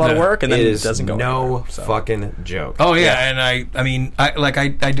 and you put a lot of work, and then it doesn't go no fucking joke. Oh yeah, and I mean,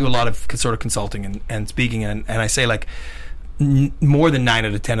 I do a lot of sort of consulting and speaking, and I say like, more than 9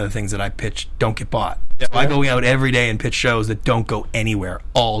 out of 10 of the things that I pitch don't get bought. So I go out every day and pitch shows that don't go anywhere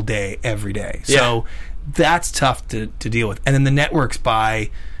all day, every day. So that's tough to deal with. And then the networks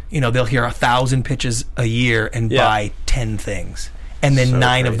buy, they'll hear 1,000 pitches a year and buy 10 things. And then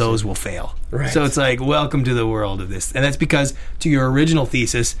 9 of those will fail. Right. So it's like, welcome to the world of this. And that's because, to your original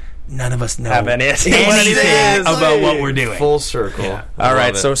thesis, none of us know anything about what we're doing. Full circle. Yeah. All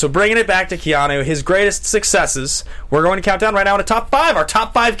right, so bringing it back to Keanu, his greatest successes. We're going to count down right now to top 5. Our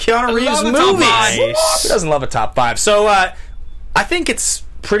top 5 Keanu Reeves movies. Who doesn't love a top 5? So I think it's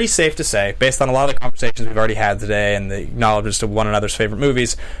pretty safe to say, based on a lot of the conversations we've already had today and the acknowledgments of one another's favorite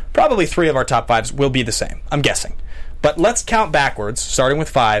movies, probably 3 of our top 5s will be the same. I'm guessing. But let's count backwards, starting with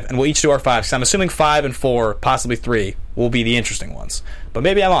 5, and we'll each do our 5, because I'm assuming 5 and 4, possibly 3, will be the interesting ones. But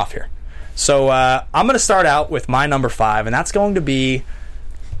maybe I'm off here. So I'm going to start out with my number 5, and that's going to be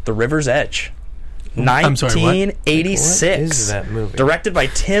The River's Edge. 1986. What is that movie? Directed by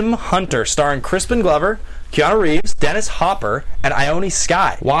Tim Hunter, starring Crispin Glover, Keanu Reeves, Dennis Hopper, and Ione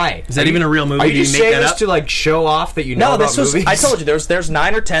Skye. Why? Is that even a real movie? Are you saying this to like show off that you know about movies? I told you there's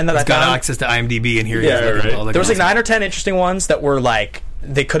 9 or 10 that I got access to IMDb, and here there was like 9 or 10 interesting ones that were like,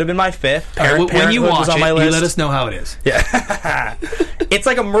 they could have been my 5th. When you watch was on my it, list. You let us know how it is. Yeah. It's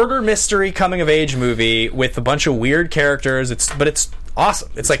like a murder mystery coming of age movie with a bunch of weird characters. But it's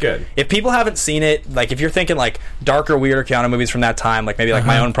awesome. It's like, good. If people haven't seen it, like if you're thinking like darker, weirder Keanu movies from that time, like maybe like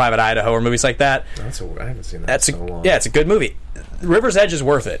My Own Private Idaho or movies like that. I haven't seen that in so long. Yeah, it's a good movie. River's Edge is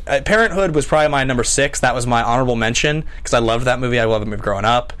worth it. Parenthood was probably my number 6. That was my honorable mention because I loved that movie. I loved that movie growing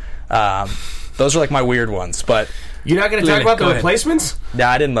up. Those are like my weird ones, but you're not going to talk about The Replacements? Nah,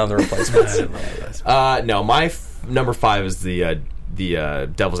 I didn't love The Replacements. No, my number 5 is the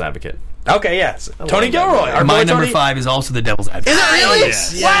Devil's Advocate. Okay, yes. Tony Gilroy. My number 5 is also The Devil's Advocate. Is it really?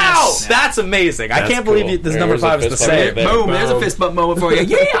 Yes. Wow, Yes. That's amazing. I can't believe this number 5 is the same. Boom, there's a fist bump moment for you.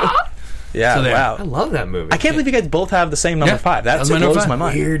 Yeah! Yeah, So there. wow. I love that movie. I can't believe you guys both have the same number 5. That my number blows 5. my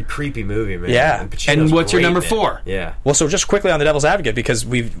mind. Weird, creepy movie, man. Yeah. Pacino's what's your great number in it. 4? Yeah. Well, so just quickly on The Devil's Advocate, because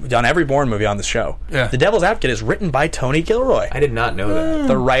we've done every Bourne movie on this show. Yeah. The Devil's Advocate is written by Tony Gilroy. I did not know that.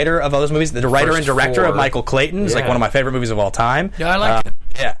 The writer of all those movies, the writer and director 4. of Michael Clayton, is like one of my favorite movies of all time. Yeah, I like it.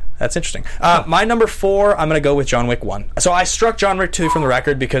 Yeah, that's interesting. My number 4, I'm going to go with John Wick 1. So I struck John Wick 2 from the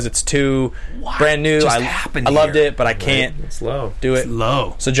record because it's too brand new. Just I happened loved here? it, but I can't It's low. do it. It's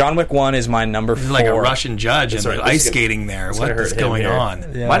low. So John Wick 1 is my number 4. It's like a Russian judge and right. ice skating there. What is going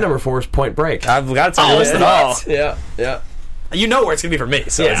on? Yeah. My number 4 is Point Break. I've got to tell you this at all. Yeah. You know where it's going to be for me.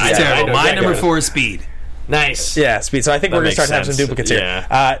 So Yeah, it's I know. Terrible. My exactly. number 4 is Speed. Nice. Yeah, Speed. So I think we're going to makes start having some sense. duplicates here.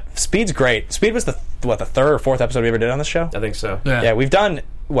 Yeah. Speed's great. Speed was the 3rd or 4th episode we ever did on this show. I think so. Yeah, we've done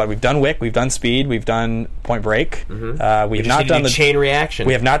We've done Wick, we've done Speed, we've done Point Break. Mm-hmm. We've not done the Chain Reaction.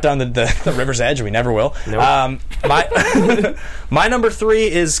 We have not done the River's Edge. We never will. Nope. My number 3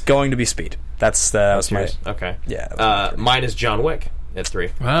 is going to be Speed. That was my okay. Yeah. Mine is John Wick. at 3.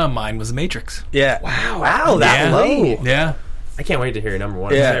 Mine was The Matrix. Yeah. Wow, that Yeah. low. Yeah. I can't wait to hear your number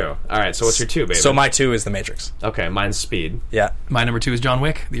 1 Yeah. and 2. All right, so what's your 2, baby? So my 2 is The Matrix. Okay, mine's Speed. Yeah. My number 2 is John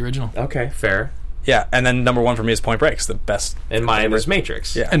Wick, the original. Okay, fair. Yeah, and then number 1 for me is Point Break. It's the best. And mine is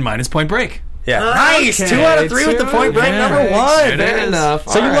Matrix. Yeah. And mine is Point Break. Yeah. Nice! 2 out of 3 with the Point Break Yeah. number 1. Fair enough.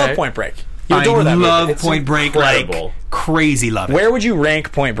 So you All love right. Point Break. You adore that love movie. Point Break incredible. like crazy love it. Where would you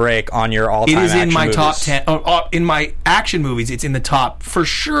rank Point Break on your all-time It is in action my movies? top 10. In my action movies, it's in the top, for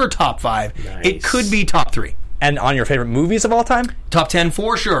sure, top 5. Nice. It could be top 3. And on your favorite movies of all time? Top 10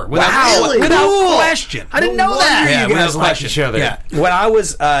 for sure. Without, Wow, without cool. question. I didn't know that. Yeah, You guys without like question. each other. Yeah. When I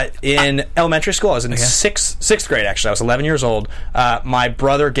was in elementary school, I was in sixth grade, actually. I was 11 years old. My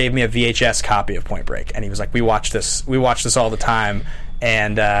brother gave me a VHS copy of Point Break, and he was like, we watch this all the time.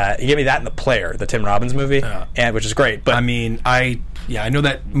 And he gave me that in the player, the Tim Robbins movie, and which is great. But I mean, I know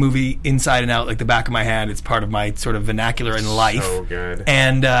that movie inside and out, like the back of my hand. It's part of my sort of vernacular in life. So good.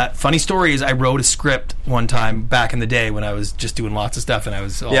 And funny story is, I wrote a script one time back in the day when I was just doing lots of stuff, and I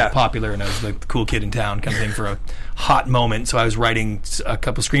was all popular, and I was like the cool kid in town kind of thing for a hot moment. So I was writing a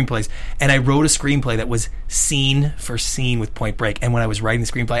couple screenplays, and I wrote a screenplay that was scene for scene with Point Break. And when I was writing the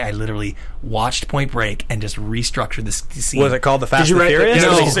screenplay, I literally watched Point Break and just restructured the scene. was it called The Fast you and write the- Furious?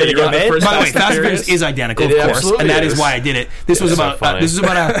 No, Did so it you get wrote the made? first By the way, Fast and Fast and Furious? Furious is identical, It of course, absolutely and that is is. why I did it. This was so about funny. this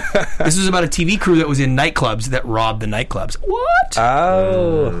was about a TV crew that was in nightclubs that robbed the nightclubs. What?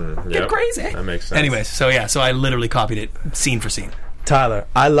 Oh. Get Yep. crazy. That makes sense. Anyways, so I literally copied it scene for scene. Tyler,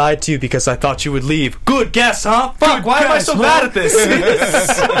 I lied to you because I thought you would leave. Good guess, huh? Fuck, Good why am I guess, so huh? bad at this?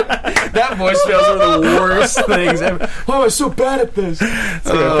 That voicemails are the worst things ever. Why am I so bad at this? It's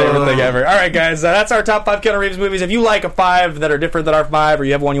my favorite thing ever. All right, guys, that's our top 5 Keanu Reeves movies. If you like a 5 that are different than our 5, or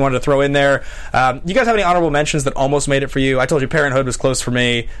you have one you wanted to throw in there, you guys have any honorable mentions that almost made it for you? I told you Parenthood was close for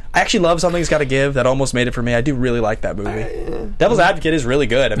me. I actually love Something's Gotta Give. That almost made it for me. I do really like that movie. Devil's Advocate is really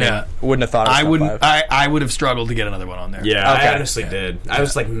good. I mean, Yeah. wouldn't have thought it was top 5. I would have struggled to get another one on there. Yeah, Okay. I honestly did. I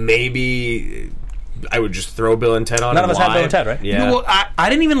was like, maybe I would just throw Bill and Ted on. None of and us had lie. Bill and Ted, right? Yeah. Well, I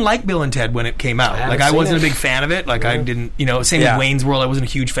didn't even like Bill and Ted when it came out. haven't Like, I seen wasn't it. a big fan of it. Like, I didn't, same Yeah. with Wayne's World. I wasn't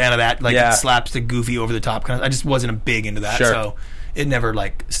a huge fan of that. Like, Yeah. slapstick, goofy, over the top kind of. I just wasn't a big into that. Sure. So it never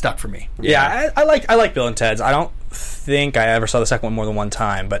like stuck for me. Yeah, I like Bill and Ted's. I don't think I ever saw the second one more than one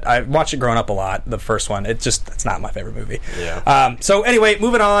time, but I watched it growing up a lot. The first one, it's not my favorite movie. Yeah. So anyway,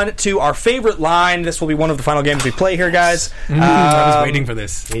 moving on to our favorite line. This will be one of the final games we play here, guys. I was waiting for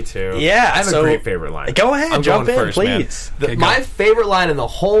this. Me too. Yeah, I have so- a great favorite line. Go ahead, I'm jump going in, first, please. Man. Okay, go. My favorite line in the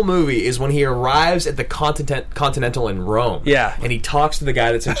whole movie is when he arrives at the Continental in Rome. Yeah. and he talks to the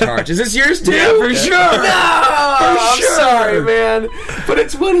guy that's in charge. Is this yours too? Yeah, for sure. No, I'm sure. sorry, man. But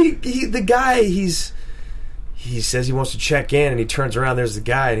it's when the guy he says he wants to check in, and he turns around. There's the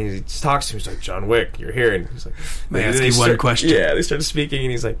guy, and he talks to him. He's like, "John Wick, you're here." And he's like, May I and ask they you one question? Yeah, they start speaking, and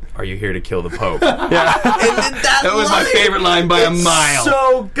he's like, "Are you here to kill the Pope?" That was my favorite line by a mile.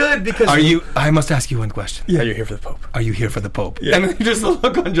 So good because I must ask you one question. Are you here for the Pope? Are you here for the Pope? Yeah. And then just the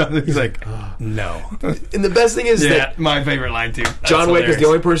look on John. He's like, no. And the best thing is Yeah, that my favorite line too. That's John Wick is the hilarious.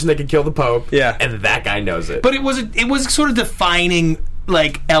 only person that can kill the Pope. Yeah. and that guy knows it. But it was sort of defining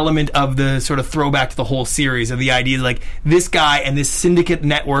like element of the sort of throwback to the whole series of the idea like this guy and this syndicate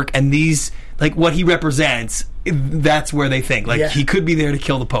network and these like what he represents. That's where they think like he could be there to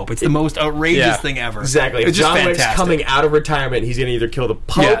kill the Pope. It's the most outrageous thing ever. Exactly. If It's just John Wick's fantastic. coming out of retirement, he's going to either kill the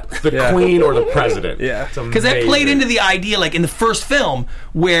Pope, the Yeah. Queen, or the President. Yeah. Because that played into the idea, like in the first film,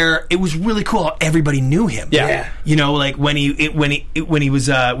 where it was really cool how everybody knew him. Yeah. you know, like when he was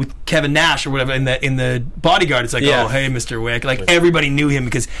with Kevin Nash or whatever in the Bodyguard. It's like, Yeah. oh hey, Mr. Wick. Like everybody knew him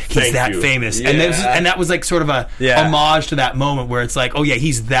because he's Thank that you. famous. Yeah. And that was like sort of a Yeah. homage to that moment where it's like, oh yeah,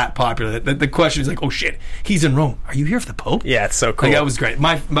 he's that popular. The question is like, oh shit, he's in Rome. Are you here for the Pope? Yeah, it's so cool. Like that was great.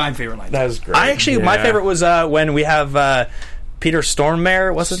 My favorite line. That was great. I actually, my favorite was when we have Peter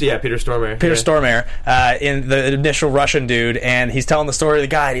Stormare. What's his? Yeah, Peter Stormare. Peter Stormare, in the initial Russian dude, and he's telling the story to the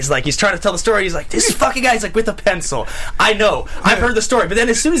guy. And he's trying to tell the story. He's like, this fucking guy. He's like, with a pencil. I know, I've heard the story. But then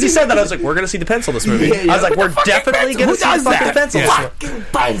as soon as he said that, I was like, we're gonna see the pencil this movie. I was like, we're definitely gonna see the fucking pencil.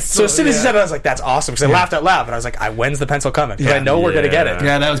 Yeah. So as soon as he said it, I was like, that's awesome. Because I laughed out loud, and I was like, when's the pencil coming? Because I know we're gonna get it.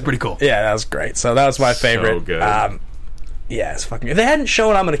 Yeah, that was pretty cool. Yeah, that was great. So that was my favorite. good. Yeah, it's fucking. If they hadn't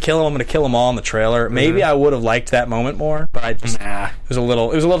shown I'm gonna kill him all in the trailer, maybe I would have liked that moment more. But I just, it was a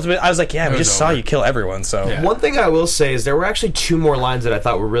little bit. I was like, yeah, we just saw you kill everyone. So One thing I will say is there were actually 2 more lines that I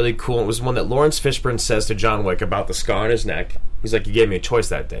thought were really cool. It was one that Lawrence Fishburne says to John Wick about the scar on his neck. He's like, you gave me a choice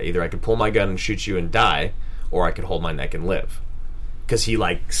that day. Either I could pull my gun and shoot you and die, or I could hold my neck and live. Because he,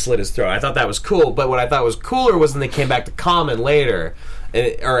 like, slit his throat. I thought that was cool, but what I thought was cooler was when they came back to Common later.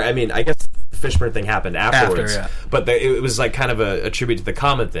 I guess the Fishburne thing happened afterwards. After, yeah. But it was like kind of a tribute to the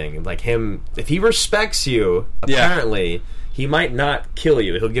Common thing. Like him, if he respects you, apparently he might not kill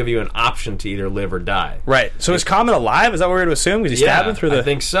you. He'll give you an option to either live or die. Right. So is Common alive? Is that what we're going to assume? Because he stabbed him through the... I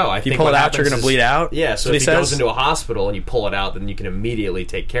think so. If you pull it out, you're going to bleed out? Yeah, so if he goes into a hospital and you pull it out, then you can immediately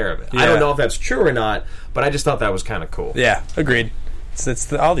take care of it. I don't know if that's true or not, but I just thought that was kind of cool. Yeah, agreed.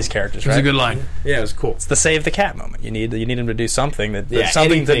 It's all these characters, right? It's a good line. Yeah, it was cool. It's the save the cat moment. You need him to do something Yeah,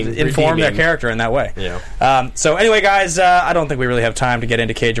 something to anything inform their redeeming. character in that way. Yeah. So anyway, guys, I don't think we really have time to get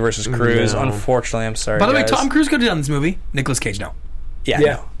into Cage versus Cruise. No. Unfortunately, I'm sorry. By the way, guys. Tom Cruise could have done this movie. Nicolas Cage, no. Yeah.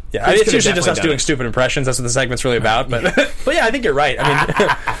 Yeah. No. Yeah, Cruise it's could've usually just us definitely doing done it. stupid impressions. That's what the segment's really about. But but yeah, I think you're right.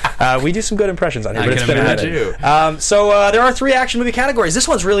 I mean, we do some good impressions on here. I But it's can been a imagine. minute. So there are 3 action movie categories. This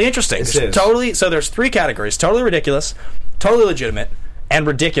one's really interesting. This is. There's 3 categories: totally ridiculous, totally legitimate, and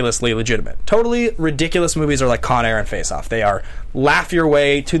ridiculously legitimate. Totally ridiculous movies are like Con Air and Face Off. They are laugh your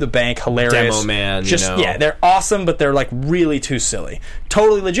way to the bank, hilarious. Demo Man, Yeah, they're awesome, but they're like really too silly.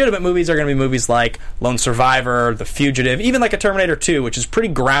 Totally legitimate movies are going to be movies like Lone Survivor, The Fugitive, even like a Terminator 2, which is pretty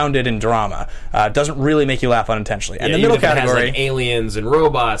grounded in drama. Doesn't really make you laugh unintentionally. And the middle even if it has, category, like aliens and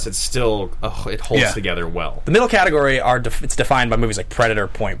robots, it's still it holds together well. the middle category it's defined by movies like Predator,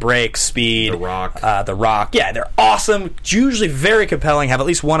 Point Break, Speed, The Rock. The Rock. Yeah, they're awesome, usually very compelling, have at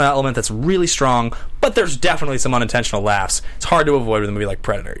least one element that's really strong, but there's definitely some unintentional laughs. It's hard to avoid with a movie like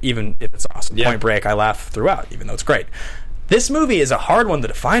Predator, even if it's awesome. Yeah. Point Break, I laugh throughout, even though it's great. This movie is a hard one to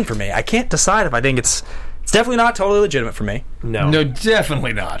define for me. I can't decide if I think it's definitely not totally legitimate for me. No,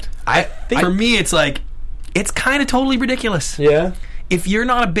 definitely not. For me, it's like, it's kind of totally ridiculous. Yeah. If you're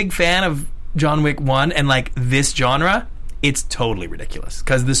not a big fan of John Wick 1 and like this genre, it's totally ridiculous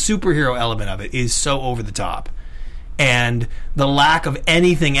because the superhero element of it is so over the top. And the lack of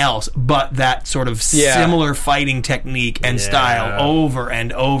anything else but that sort of similar fighting technique and style over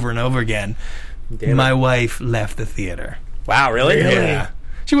and over and over again. My wife left the theater. Wow, really? Yeah.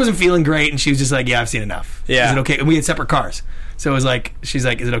 She wasn't feeling great, and she was just like, yeah, I've seen enough. Yeah. Is it okay? And we had separate cars. So it was like, she's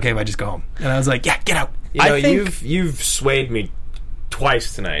like, is it okay if I just go home? And I was like, yeah, get out. You know, I think- you've swayed me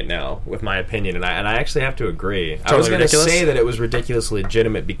twice tonight now with my opinion, and I actually have to agree. I Totally was going to ridiculous? say that it was ridiculously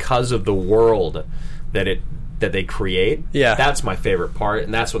legitimate because of the world that they create. Yeah. That's my favorite part,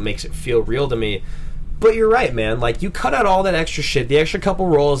 and that's what makes it feel real to me. But you're right, man. Like, you cut out all that extra shit, the extra couple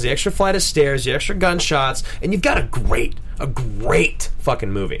rolls, the extra flight of stairs, the extra gunshots, and you've got a great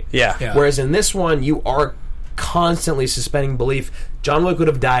fucking movie. Yeah. Whereas in this one, you are constantly suspending belief. John Wick would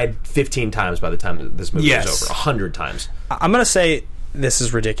have died 15 times by the time this movie was over. 100 times. I'm going to say this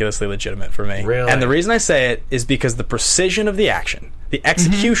is ridiculously legitimate for me. Really? And the reason I say it is because the precision of the action, the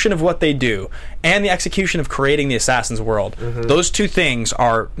execution of what they do, and the execution of creating the Assassin's world, those two things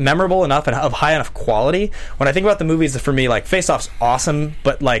are memorable enough and of high enough quality. When I think about the movies, for me, like, Face Off's awesome,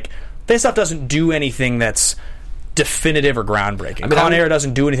 but like, Face Off doesn't do anything that's definitive or groundbreaking. Con Air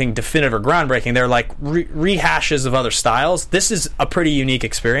doesn't do anything definitive or groundbreaking. They're like rehashes of other styles. This is a pretty unique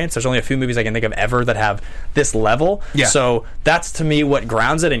experience. There's only a few movies I can think of ever that have this level. Yeah. So that's, to me, what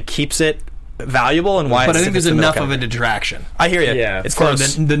grounds it and keeps it valuable and why. But it's, I think there's enough of a detraction. I hear you. Yeah. It's For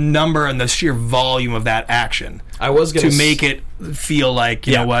close. the number and the sheer volume of that action. I was going to make it feel like,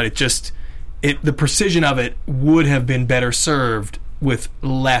 you know what, the precision of it would have been better served with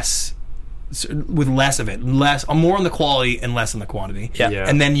less of it, more on the quality and less on the quantity. Yeah.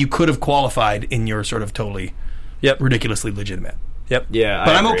 And then you could have qualified in your sort of totally ridiculously legitimate. Yep. Yeah,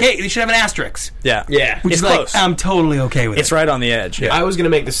 But I I'm agree. okay. They should have an asterisk. Yeah. Yeah. Which It's is close. like, I'm totally okay with it. It's right on the edge. Yeah. I was going to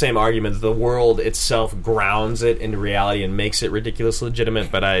make the same argument. The world itself grounds it into reality and makes it ridiculously legitimate,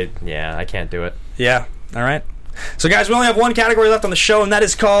 but I can't do it. Yeah. All right. So, guys, we only have one category left on the show, and that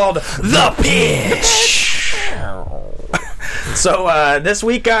is called The Pitch. So this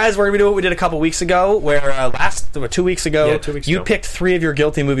week, guys, we're going to do what we did a couple weeks ago, where 2 weeks ago, 2 weeks you ago. picked 3 of your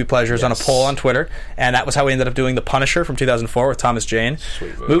guilty movie pleasures on a poll on Twitter, and that was how we ended up doing The Punisher from 2004 with Thomas Jane.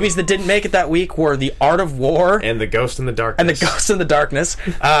 Sweet movie. Movies that didn't make it that week were The Art of War And The Ghost in the Darkness. and The Ghost in the Darkness.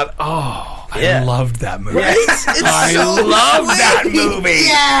 I loved that movie. I loved that movie.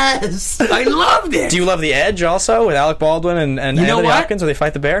 Yes, I loved it. Do you love The Edge also with Alec Baldwin and You know Anthony what? Hopkins where they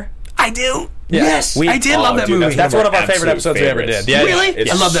fight the bear? I do. Yeah. Yes, We- I did love that dude, movie. That's one of our absolute favorite episodes we ever favorites. did. Yeah, Really?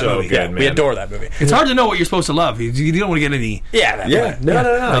 It's I love that so movie. good, Yeah, man. we adore that movie. It's hard to know what you're supposed to love. You don't want to get any. Yeah, Yeah. No. I You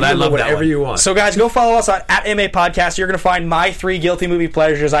love can that whatever one. you want. So, guys, go follow us on @MA Podcast. You're going to find my 3 guilty movie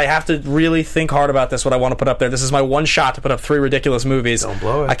pleasures. I have to really think hard about this, what I want to put up there. This is my one shot to put up 3 ridiculous movies. Don't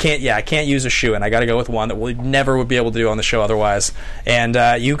blow it. I can't use a shoe-in. I got to go with one that we never would be able to do on the show otherwise. And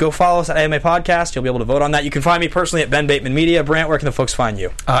you go follow us at @MA Podcast. You'll be able to vote on that. You can find me personally at Ben Bateman Media. Brant, where can the folks find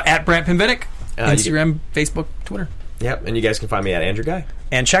you? At Brant Pinvidic, you Instagram, Facebook, Twitter. Yep, and you guys can find me at Andrew Guy.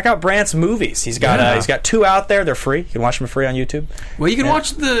 And check out Brant's movies. He's got 2 out there. They're free. You can watch them free on YouTube. Well, you can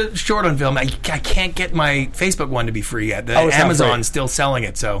watch the short on film. I can't get my Facebook one to be free yet. Amazon's still selling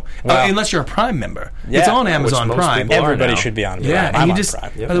it, so unless you're a Prime member, it's on Amazon Prime. Everybody should be on Prime. Yeah, and I'm you on just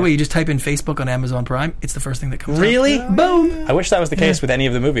Prime. by the way, you just type in Facebook on Amazon Prime. It's the first thing that comes up. Really? Boom. I wish that was the case with any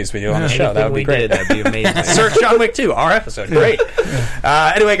of the movies we do on the show. That would be great. That'd be amazing. Search John Wick 2, our episode. Great.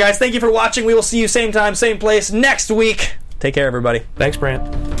 Anyway, guys, thank you for watching. We will see you same time, same place next week. Take care, everybody. Thanks, Brant.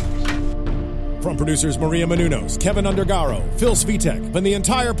 From producers Maria Menounos, Kevin Undergaro, Phil Svitek, and the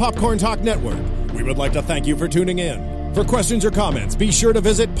entire Popcorn Talk Network, we would like to thank you for tuning in. For questions or comments, be sure to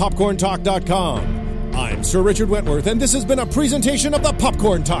visit popcorntalk.com. I'm Sir Richard Wentworth, and this has been a presentation of the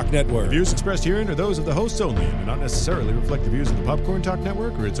Popcorn Talk Network. The views expressed herein are those of the hosts only and do not necessarily reflect the views of the Popcorn Talk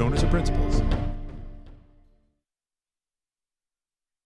Network or its owners or principals.